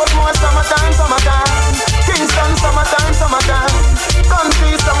 Portmore, summertime, summertime. Kingston, summertime, summertime.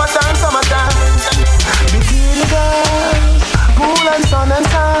 Country, summertime, summertime. Bikini girls, pool and sun and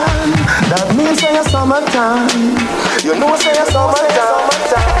sun. That means that you're summertime. You know say you're summertime.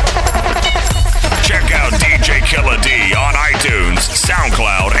 Check out DJ Killer D on iTunes,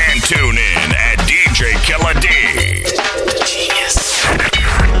 SoundCloud, and TuneIn at DJ Killer D.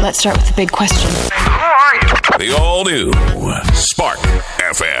 Let's start with the big question. The all-new Spark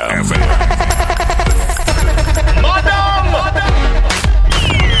FM. Madam!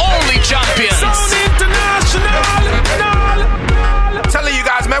 Only champions! Sound International! Telling you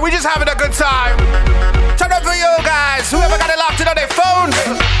guys, man, we just having a good time. Turn up for you guys. Whoever got it locked in on their phones,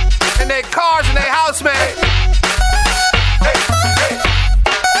 in their cars, in their house, man.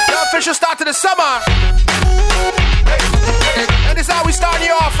 The official start to the summer. And this is how we starting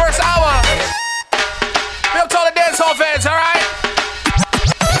you off, first hour. Big up to all the dancehall fans, alright?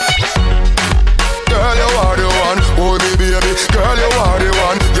 Girl, you are the one. Oh, me baby. Girl, you are the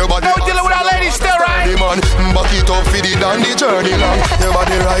one. Your body. Now we're dealing with our ladies still, right? Back it up for the dandy journey long. Your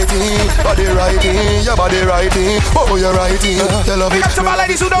body righting, your body righting. Oh, you're righting. You love it. Got some of my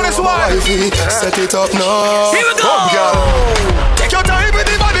ladies who know this one. Set it up now. Here we go. Oh, girl. Take your time with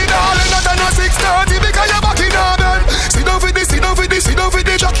the body, darling. Not on 6:30 because you're back in order. Sit down for this, sit down for this, sit down for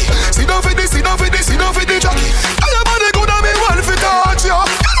the jockey. Sit down for this, sit down for this, sit down for the jockey. And your body good and me want to touch you.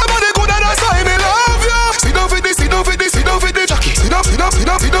 Your body good and that's why me love you. Sit down for this, sit down for this, sit down for the jockey. Sit down, sit down, sit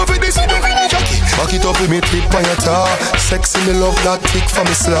down, sit down for this, sit down for the jockey. Back it up with me tip on your tar. Sexy me love that tick for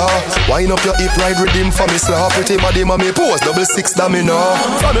me slaw. Wind up your hip ride rhythm for me slaw. Pretty body mommy pose 6 that me know.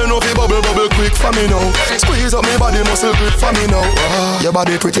 For me know fi bubble quick for me now. Squeeze up me body muscle grip for me now. Your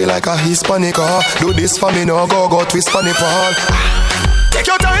body pretty like a Hispanic. Do this for me now. Go twist for me pal. Take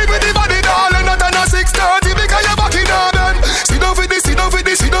your time with the body, darling, not on a 6:30 because you're back in Arden. Sit down for this, sit down for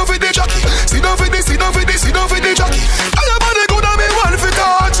this, sit down for the jockey. Sit down for this, sit down for this, sit down for the jockey. And your body good and me want to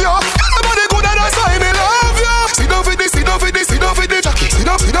touch you. And your body good and that's why me love you. Sit down for this, sit down for this, sit down for the jockey. Sit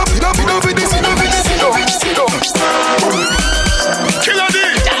down, sit down, sit down, sit down for this, sit down for this, sit down, sit down. Killer D.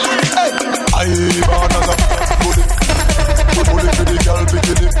 I born as a bully. Bully for the girl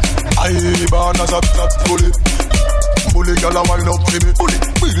bikini. I born as a bully. Bully girl a wind up for me. Bully.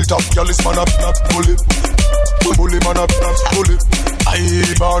 Wheel top girl is man up, not bully. Bully man up, not bully. I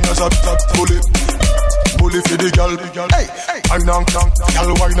born as a bully. Bully for the girl. Hey, wine and clank,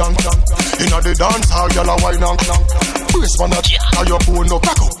 girl wine and clank. Inna the dance hall, girl a wine and clank. Brace man up, now your bone no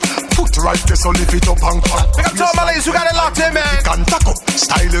crack up. Foot right there, so lift it up and clank. Pick up two Malays who got it locked in, man. You can tack up,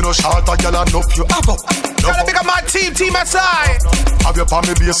 style in a short, a girl and up you have up. Gotta pick up my team SI. Have your palm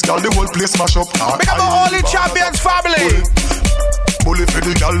base, girl, the whole place mash up. Pick up my Only Champions family. Bully for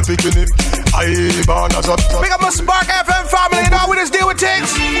the girl bikini. I born as a pick up my Spark FM family. You know how we just deal with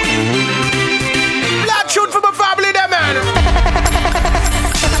things. Black tune for my family there, man.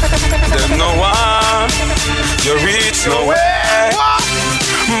 Them no one, you reach nowhere.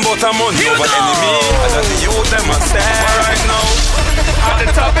 But I'm on over enemy. And the youth them a stare right now. At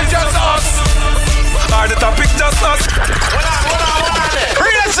the top is just us. At the top is just us.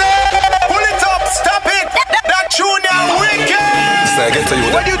 Crazy. Pull it up, stop it. That tune now wicked.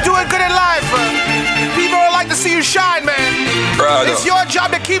 When you do it good in life, people would like to see you shine, man. Brother. It's your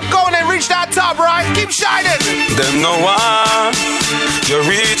job to keep going and reach that top, right? Keep shining. Them no one, you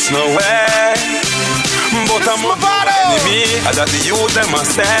reach nowhere. But I'm on enemy, and that the youth them a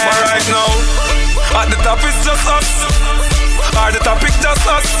stare right now. At the top is just us. At the top is just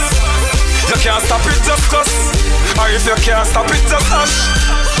us. You can't stop it just us. Or if you can't stop it just us.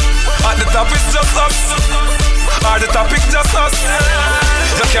 At the top is just us. At the top is just us.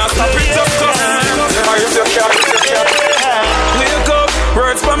 You can't stop it just us. Or if you can't. Wake up,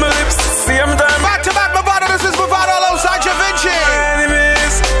 words from my lips, same time. Back to back, Bravado, this is Bravado alongside Da Vinci.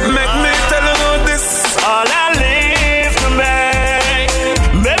 Enemies, make me tell you about this. All I live to make.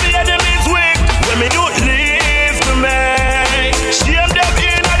 Maybe enemies weak when me don't live to make. Shame them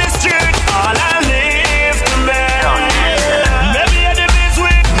in the street. All I live to make. Maybe enemies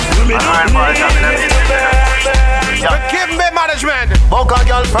weak when me don't live to make. Forgive me, management. Book a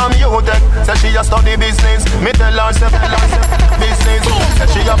girl from UTech, say she a study business. Me tell her, say business. Say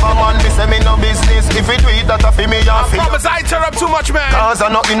she have a man, me say me no business. If it do it, that a fi me a fi. I promise I turn up too much, man. Cause I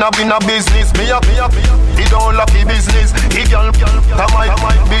not in a business. Me a he don't lucky business. He girl, that my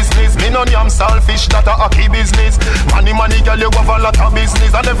business. Me no damn selfish, that a key business. Money, girl, you have a lot of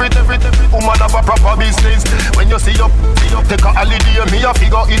business. And every woman have a proper business. When you see up, take a holiday. Me a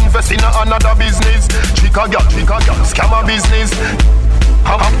figure invest in another business. Trick a girl, scam a business.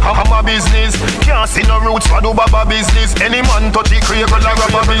 I'm a business. Can't see no roots for do baba business. Any man touch it, create a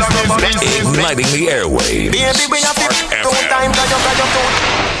rubber business. Igniting the airwaves. Baby, we have Spark it. FM. Time that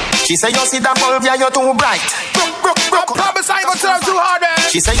you She say you see that bulb, yeah, you're too bright. I promise I ain't gonna turn up too hard, man.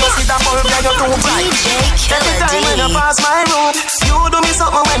 She say you see that bulb, yeah, you're too bright. Every time when you pass my road, you do me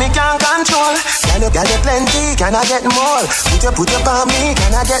something when me can't control. Can you plenty, can I get more? Put your on me,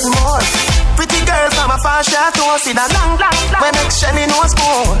 can I get more? Pretty girls from a fashion store, see that long black when make Shelly no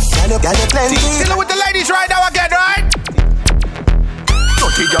spoon. Can you plenty? Dealing with the ladies right now again, right?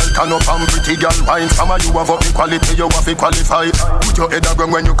 Dirty girl turn up and pretty girl wine. Some of you have up equality, you have to qualify. Put your head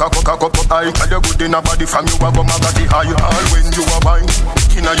around when you cock up high. Tell you good in a body from you have a magazine high. All when you are wine,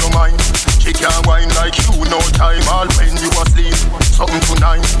 inna your mind. She can't wine like you, no time. All when you are sleep, something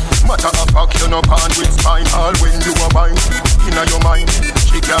tonight. Matter of fact, you no pan with spine. All when you are wine, inna your mind.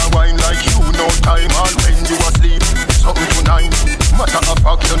 She can't wine like you, no time. All when you are sleep, something tonight. Matter of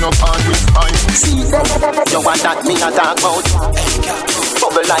fact, you no pan with spine. You want that me a talk about?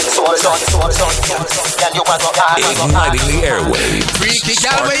 Bubble like soul, girl, you want to Igniting the airwaves. Freaky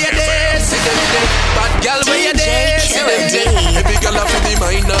girl where you there, see them there. Bad girl where you there, see them there. Every girl up in me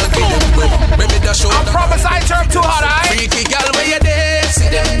mind and give them wet. Maybe that show. I promise I turn too hard, aye. Freaky girl where you there, see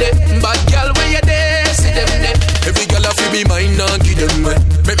them there. Bad girl where you there, see them there. Every girl up in me mind and give them wet.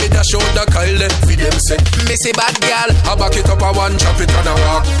 Maybe that show the Kyle for them say. Me say bad girl, I back it up a one, chop it and a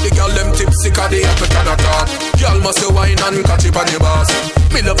walk. The girl them tipsy 'cause they have to turn a talk. Girl must wine and catch it on your boss.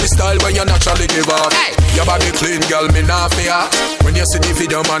 Me love the style when you naturally give up. Hey. Your body clean, girl, me not fear. When you see the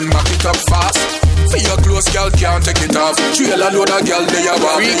video, man, back it up fast. For your clothes, girl, can't take it off. Trail a load of girl, they are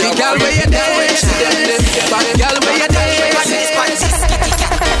walk. Freaky girl, where you there? See them. Bad girl, where you there?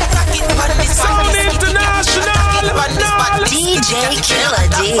 Sound international. DJ Killer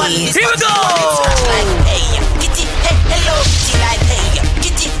D. Here we go. Hey, hello, like hey.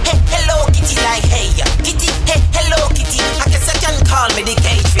 call me the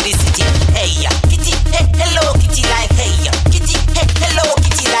cage for the city. Hey, kitty, hey, hello, kitty, like hey, kitty, hey, hello,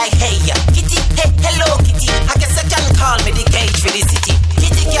 kitty, like hey, kitty, hey, hello, kitty. I guess I can call me the cage for the city.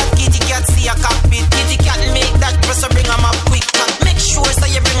 Kitty cat, see a cockpit. Kitty cat, make that dress, bring 'em up quick. Make sure so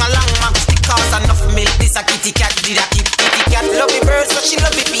you bring along max because enough milk. This a kitty cat did a keep. Kitty cat love the bird, so she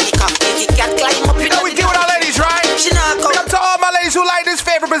love the peacock. Kitty cat climb up. You know we deal with our ladies, right? She not come. Up to all my ladies who like this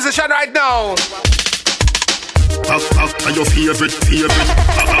favorite position right now. Are your favorite? Are your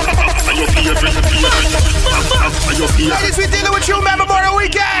favorite? Ladies, we dealing with you, Memorial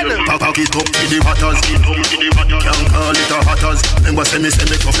Weekend. Pack it up to the hatters. Can't call it a hatters. Remember, say me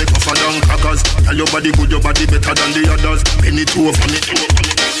tougher than crackers. Tell your body good, your body better than the others. Penny two of me.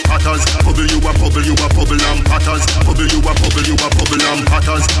 Hatters, bubble you a bubble and patters. Bubble you a bubble and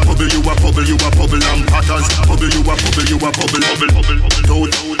patters. Bubble you a bubble and patters. Bubble you a bubble.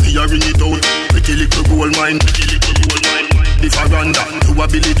 Don't, me a ring it out. Pretty little gold mine. The veranda, you a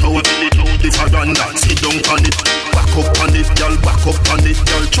bill it out. The veranda, sit down on it. Back up on it, girl, back up on it,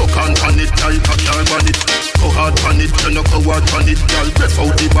 girl. Choke on it, girl, cock your on it. Go hard on it, you no go hard on it, girl. Breath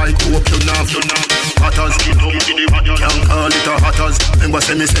out the bike, hope you nav. Hatters, can't call it a hatters. Remember,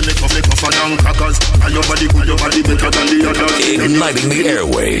 say me tougher than crackers. And your body good, your body better than the others. Igniting the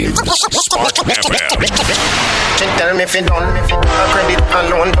airwaves. Spark FM. She tell me if you done, a credit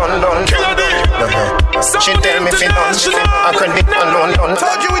alone done. She tell me if you done, a credit alone done.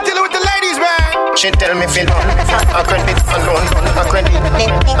 Told you we dealing with the ladies, man. She tell me if you done, a credit alone done. A credit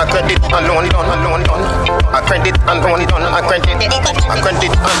alone done. A credit alone done. A credit alone done.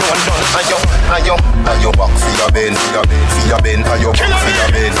 Ayo back for your ben, ayo back for your ben, ayo back for your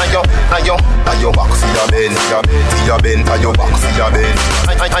ben, ayo back for your ben, ayo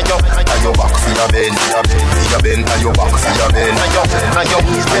back for your ben, ayo back for your ben, ayo back for your ben.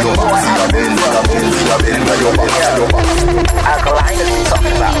 Alkaline is we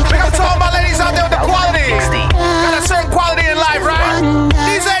talking about. We got to all my ladies out there with the quality. Got a certain quality in life, right?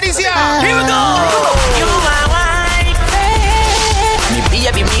 These ladies here. Here we go. You my wife. Me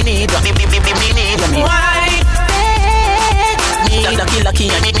baby, me need me wife. Me lucky,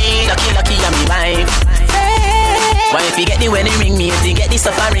 I'm me wife. Why if you get the wedding ring, me if you get the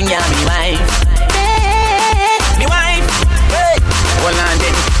suffering, yeah, me wife. Me wife. Hey. Hold on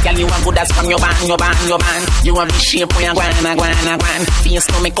then, girl, you want good as from your band. You want the shape when you guan. Face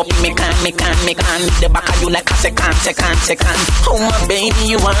no make up, me can. The back of you like a second. Oh my baby,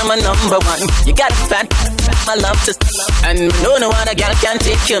 you are my number one. You got a fat, my love to and no other girl can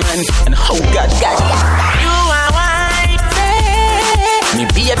take you, man. And oh God, you are wife. Me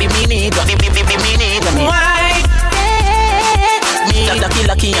baby, me need me wife. Me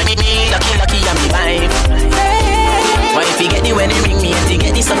lucky, I'm me wife. Why if you get the wedding ring, me if you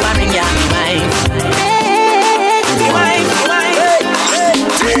get the suffering, yeah, me wife.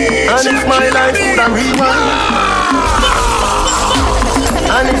 And if my life would have rewind,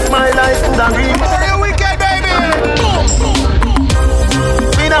 Memorial Weekend, baby.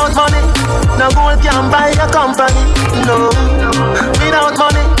 Without money, no gold can buy a company. No, without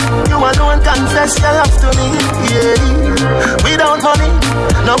money, you alone confess your love to me. Yeah, without money,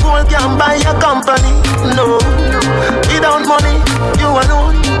 no gold can buy a company. No, without money, you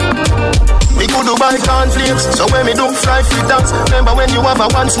alone. We could do buy cornflakes, so when me do fry fritters. Remember when you have a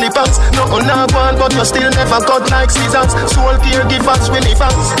one slippers. No not one, but you still never cut like scissors. Soul caregivers, really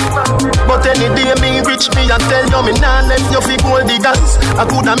fast. But any day me rich, me I tell you me nah left you fi gold diggers. I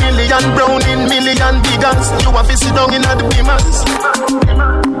could a million brown in million biggers. You have to sit down in the beamers.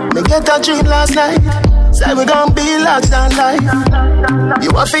 Me get a dream last night, say we gon' be locked down life. You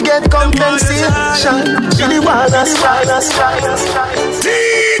have to get compensation. She the one that's right.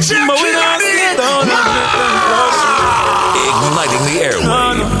 DJ Igniting the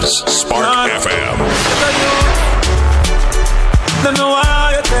airwaves. Spark FM. Don't know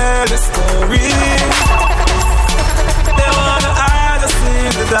why you tell the story. They wanna hide us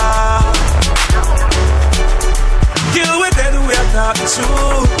in the dark. Kill with them, we are talking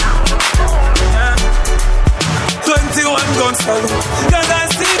truth. 21 guns follow, 'cause I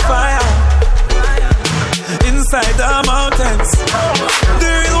see fire inside the mountains. The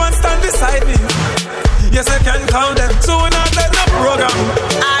real ones stand beside me. Yes, I can count them. So we're not letting the program.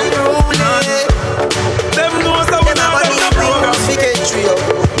 Unruly. Them knows that we're not letting the program. We get trio.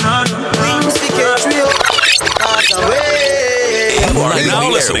 You are now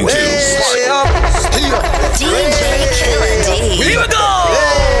listening to DJ Killer D. Here we go.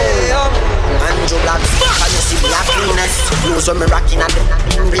 Andrew Black, can you see me happiness? Use when me rockin' at the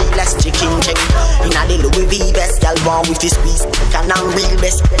realest chicken chain. In a the Louis V best, y'all want with his squeeze. Can I real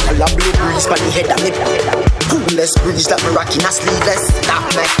best? I love blue breeze by the head of me. Coolest breeze that me rockin' a sleeveless. That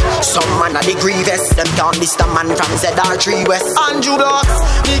me, some man a the grievous. Them can't miss the man from ZR3 West. Andrew Dogs,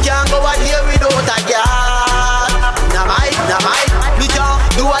 me can't go a day without a girl. Nah my, me can't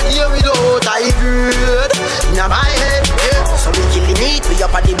do a day without a bird. Nah my head, yeah. So we kill the meat, we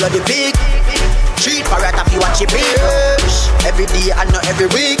up at the bloody pig. Treat parrot if you watch your bitch. Every day and not every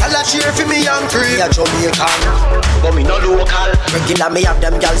week. I'll cheer for me young tree. Me a Jamaican, but me no local. Regular me have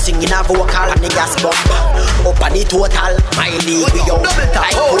them girls singing a vocal. And the gas bomb up on the total. My league we out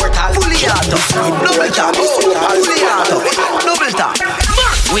like portal. Fully out of double tap. Fully out of double tap.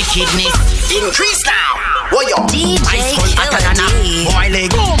 Wickedness increase now. Oh yo, DJ Killer. Boy leg,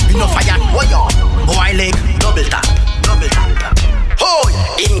 no fire. Oh yo, boy leg, double tap. Oh,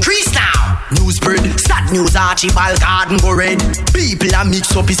 increase now. News spread, sad news Archibald garden go red. People a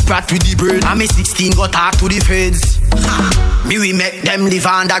mix up his brat with the bread. And me 16 go talk to the feds. Me we make them live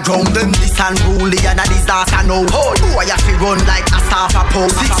underground. Them this and rule and a disaster now. Oh, boy I fi run like a staff a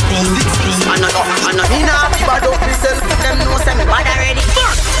post. 16 and a me nah bad up myself. Them know say me bad already.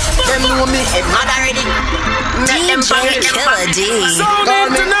 Them know me head mad already. Make them forget them bad. Sound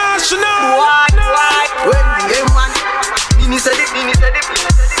international. Why? When we aim one. Nini said it.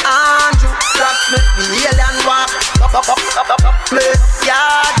 Andrew, raps make the alien walk. Play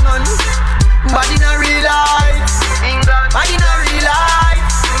yard man. Body na real life. England. Body na real life.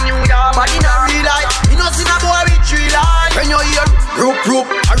 New York. Body na real life. You know see na boy with tree life. When you hear rope,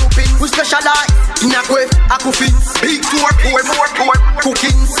 a rooping. We specialize in a grave, a coffin. Big tour, more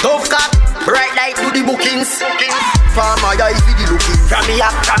cooking. Stove cut, bright light to the bookings. Farmer, I see the looking. From me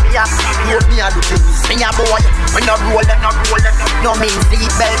up, hope me a looking. Me a boy, when I roll them. No mean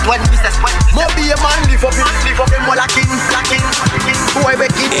seatbelt when we say sweat. Mo be a man, live up him, all a king. Boy, we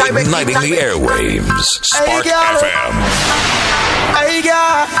keep time. Igniting the airwaves. Spark FM. I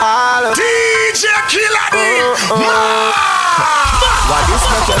got DJ Killer D. What this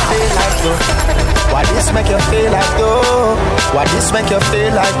make you feel like though? What this make you feel like though? What this make you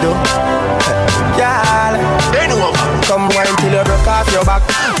feel like though? Girl, bend over. Come wine till you broke off your back.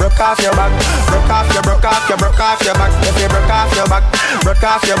 Broke off your back. Broke off your back. If you broke off your back. Broke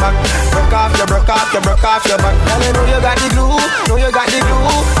off your back. Broke off your back. Girl, you know you got the glue. Know you got the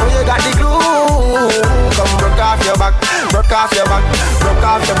glue. Come broke off your back. Broke off your back. Broke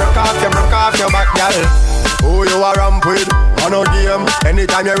off your back, girl. Who you are ramp with? On a game.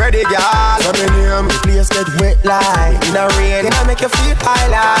 Anytime you're ready, girl. Let me name. The place get wet like in a rain. Can I make you feel high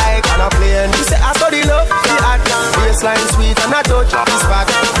like on a plane? You say I study love, the art. Baseline sweet and I touch this back.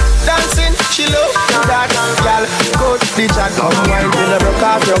 Dancing, she love that girl. Go to the chat, come wine till you broke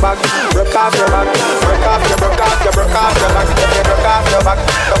off your back. Broke off your back. Broke off your back. If you broke off your back.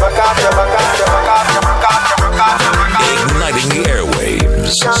 Igniting the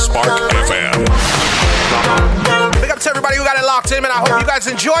airwaves. Spark FM. Big up to everybody who got it locked in, man. I hope you guys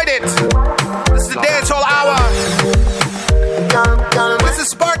enjoyed it. This is the Dancehall Hour. This is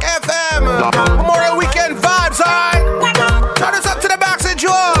Spark FM. Memorial Weekend vibes, alright? Turn us up to the max,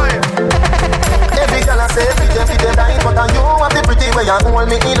 enjoy. Every girl I say, fit them dying, but you have the pretty way you hold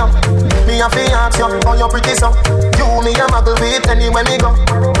me in up. Me have to ask you, how you pretty so? You, me, a muggle with anywhere me go.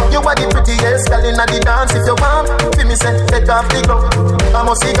 You are the prettiest girl in the dance. If you want, feel me say, take off the glove. I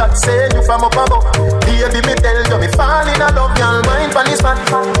must see God say you from up above. Baby, me tell you, me fall in love. Y'all mind pan this fat,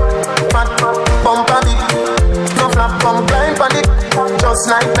 bump a bit. No flap, come blind pan it. Just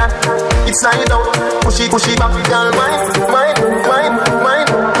like that, it's slide out. Push it back, y'all mind.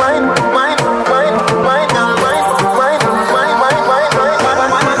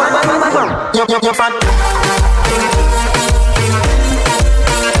 You're fat.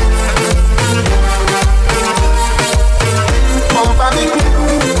 Bump a bit,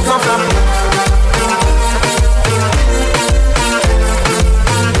 no flap.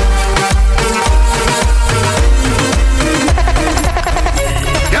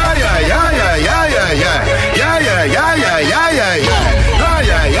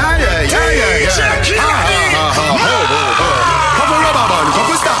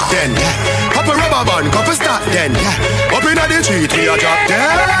 Couple start then. Up in the street, we a drop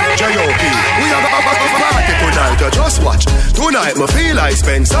dead. J.O.P. We a party tonight, just watch. Tonight, me feel I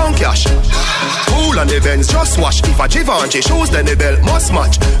spend some cash. Cool on the Benz, just watch. If a Givenchy shoes, then the belt must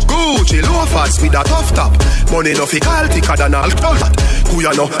match. Gucci loafers with a tough top. Money no fi call thicker than alcohol.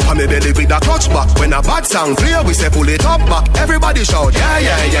 Kuya no, pa me belly with a clutch back. When a bad sound clear, we say pull it up back. Everybody shout, yeah,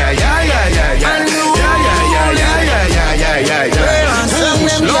 yeah, yeah, yeah, yeah, yeah, yeah. Yeah, yeah, yeah, yeah, yeah, yeah, yeah, yeah.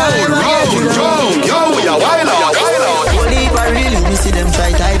 Push, load, roll, drone. Yo, we a wild out. Only if I really me see them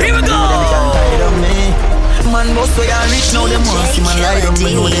try tie them. Them can't tie them me. Man must we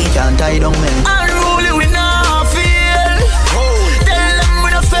lie down me. Unruly we not feel. Tell them we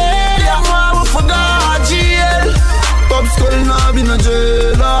no fail. Them why we forgot jail. Pop skull now be no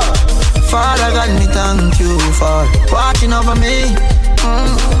jailer. Father God, me thank you for watching over me.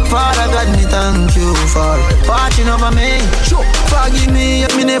 Father God, me thank you for watching over me. Forgive me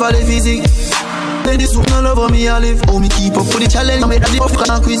if me never the physique. Then this would not love for me, I live. Oh, me keep up with the challenge, I made that the off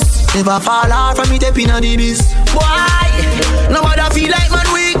can quiz. Never fall off from me, tapping on the beast. Why? Nobody feel like man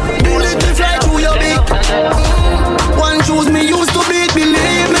weak. Bullet to fly through your beak. One shoes me used to beat.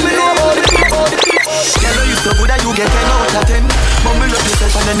 Believe me, me know about it. Yellow you so good that you get 10 out of 10. But me love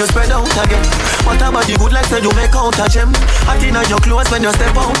yourself and then you spread out again. What about the good like say you make out a gem? I think on your clothes when you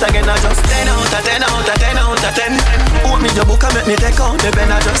step out again. I just 10 out of 10 out of 10 out of 10. Put me your book and make me take out the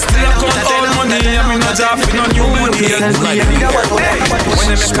pen. I just 10 out of 10 out of 10. I'm not dropping on you money. When they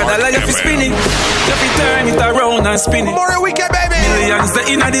make a dollar, you fi spin it. You fi turn it around and spin it. Memorial weekend, baby. Millions the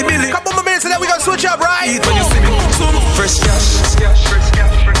inna the billy. Couple more minutes and then we gonna switch up, right? Eat when you see me. Fresh cash. Fresh cash.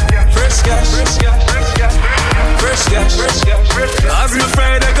 Fresh cash. Fresh cash. Fresh cash. As my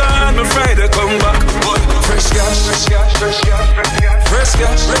Friday gone, my Friday come back. Fresh cash. Fresh cash. Fresh cash. Fresh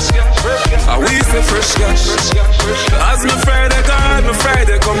cash. Fresh cash. I we say fresh cash. As my Friday gone, my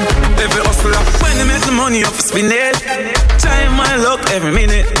Friday come. Every hustler when they make the money off spin it. Time my luck every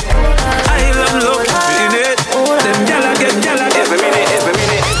minute. I love luck in it. Them gyal get gyal every minute, every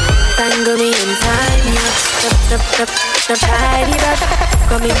minute. Tangle me in time, yeah. The tidy up.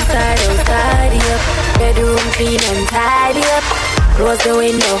 Come inside, outside, up. Bedroom clean and tidy up. Close the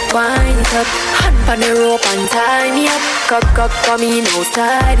window, wind it up. Hand on the rope and tie me up. Cock, come in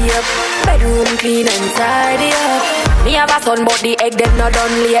outside, up. Bedroom clean and tidy up. Me have a son, but the egg them not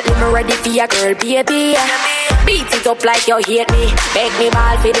done lately. Me ready for your girl, baby. Beat it up like you hate me. Beg me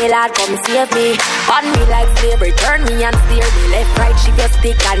ball for the lad, come save me. On me like slavery, turn me and steer me. Left, right, shift your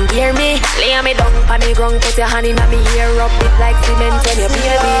stick and gear me. Lay me down on the ground, put your hand in me ear. Rub it like cement when you beat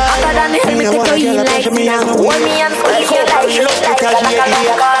me. Hotter than hell, me take you in like now. Hold me and squeeze you like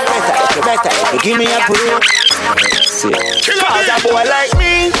better, give me a pull. Cause a boy like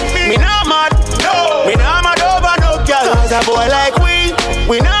me not mad. No. Me not mad over no girl. Cause a boy like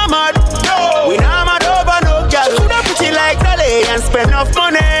we not mad. No. We not mad over no girl. Coulda pretty like Dolly and spend enough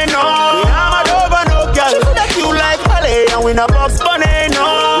money. No. We not mad over no girl. Coulda cute like Dolly and we not Bugs Bunny. No.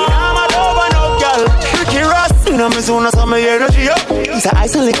 We not mad over no girl. Ricky Ross, you know me soon as I'm energy up. He's a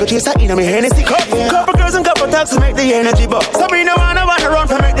ice and liquor chaser, you know me Hennessy cup. Couple girls and couple talks to make the energy buck. So me no wanna run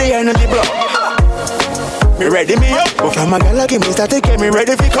for make the energy block. Me ready me up, but from a girl like him, start to get me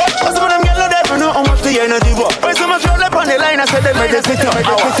ready for cut. Cause some of them girls never know how much the energy was. When so much roll up on the line, I said they ready to sit up.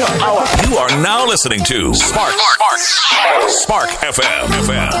 You are now listening to Spark FM.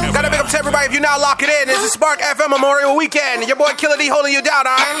 Gotta big up to everybody if you're now locking in. This is Spark FM Memorial Weekend. Your boy Killer D holding you down,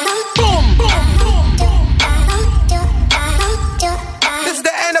 alright? Boom, boom. This is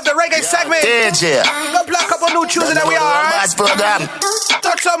the end of the reggae segment. DJ. Go play a couple new tunes and then we are, alright? Program.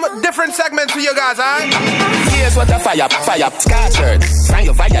 Got some different segments for you guys, alright? Here's what a fire, scarf shirt. Sign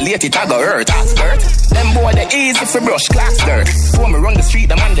you violate it, I go hurt, skirt. Them boy, they easy for brush, class dirt. Before me run the street,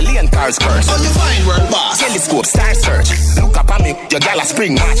 them on the lane cars first. Oh, you find work, boss. Telescope, star search. Look up at me, your gal a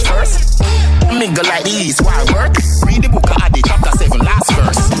spring match first. Mingle like the East, why work? Read the book of Adi, chapter 7, last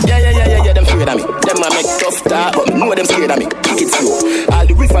verse. Yeah, them afraid of me. Them a make tough talk, but me know them scared of me. Kick it slow. All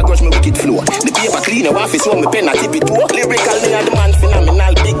the river grudge me wicked flow. The paper clean your office, so me pen a tip it to. Lyrical, me and the man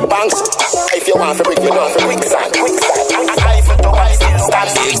phenomenal, big banks. If you want to break, you want to quicksand. I for to buy still stand.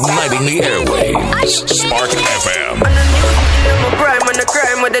 Igniting the airwaves. Spark FM. On the news, in my prime, on the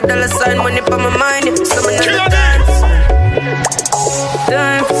crime with the dollar sign, money for my mind. Some of the dance.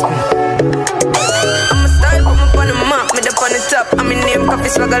 I'm a style, put me on the map, me up on the top. I'm in name, coffee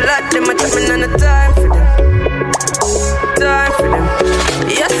swag a lot. Them a chat me on the time for them. Time for them.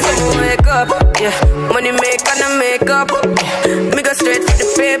 Yes, I'm wake up. Yeah, money make and I make up. Yeah. Me go straight for the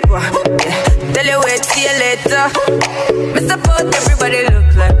paper. Yeah, tell you wait, see you later. Me support everybody look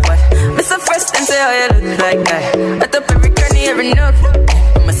like what? Me so first and say how you look like that. I top every cranny, every nook.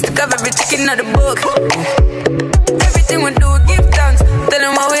 I stick up every chicken out the book. Everything we do, give thanks. Tell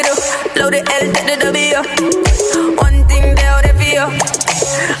them what we do. Load the L, take the W. One thing they out there for you.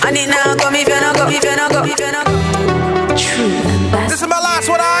 I need now come if you not go, if you not go, if you not go. This is my last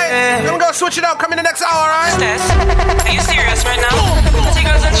one, alright? I'm gonna switch it up, come in the next hour, alright? Are you serious right now? Let's take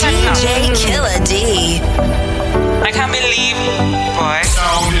us a check now. DJ Killer D. I can't believe, boy.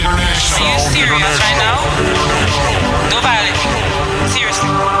 Sound International. Are you serious right now? No violence. Seriously.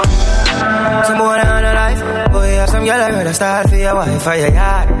 Some boy on a life. Boy, have some girl I rather start for your wife or your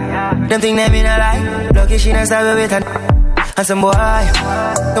yard. Them think they mean a lie. Lucky she not start with it. And some boy,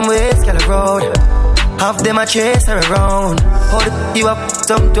 them ways girl road. Half them a chase her around. Hold you up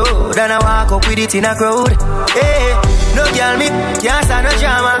some toe, then I walk up with it in a crowd. Hey, no girl me can't stand no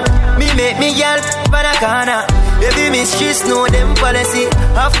drama. Me make me girl for the corner. Baby mistress know them policy.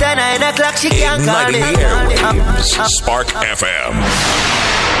 After 9 o'clock she can't call me. Spark FM.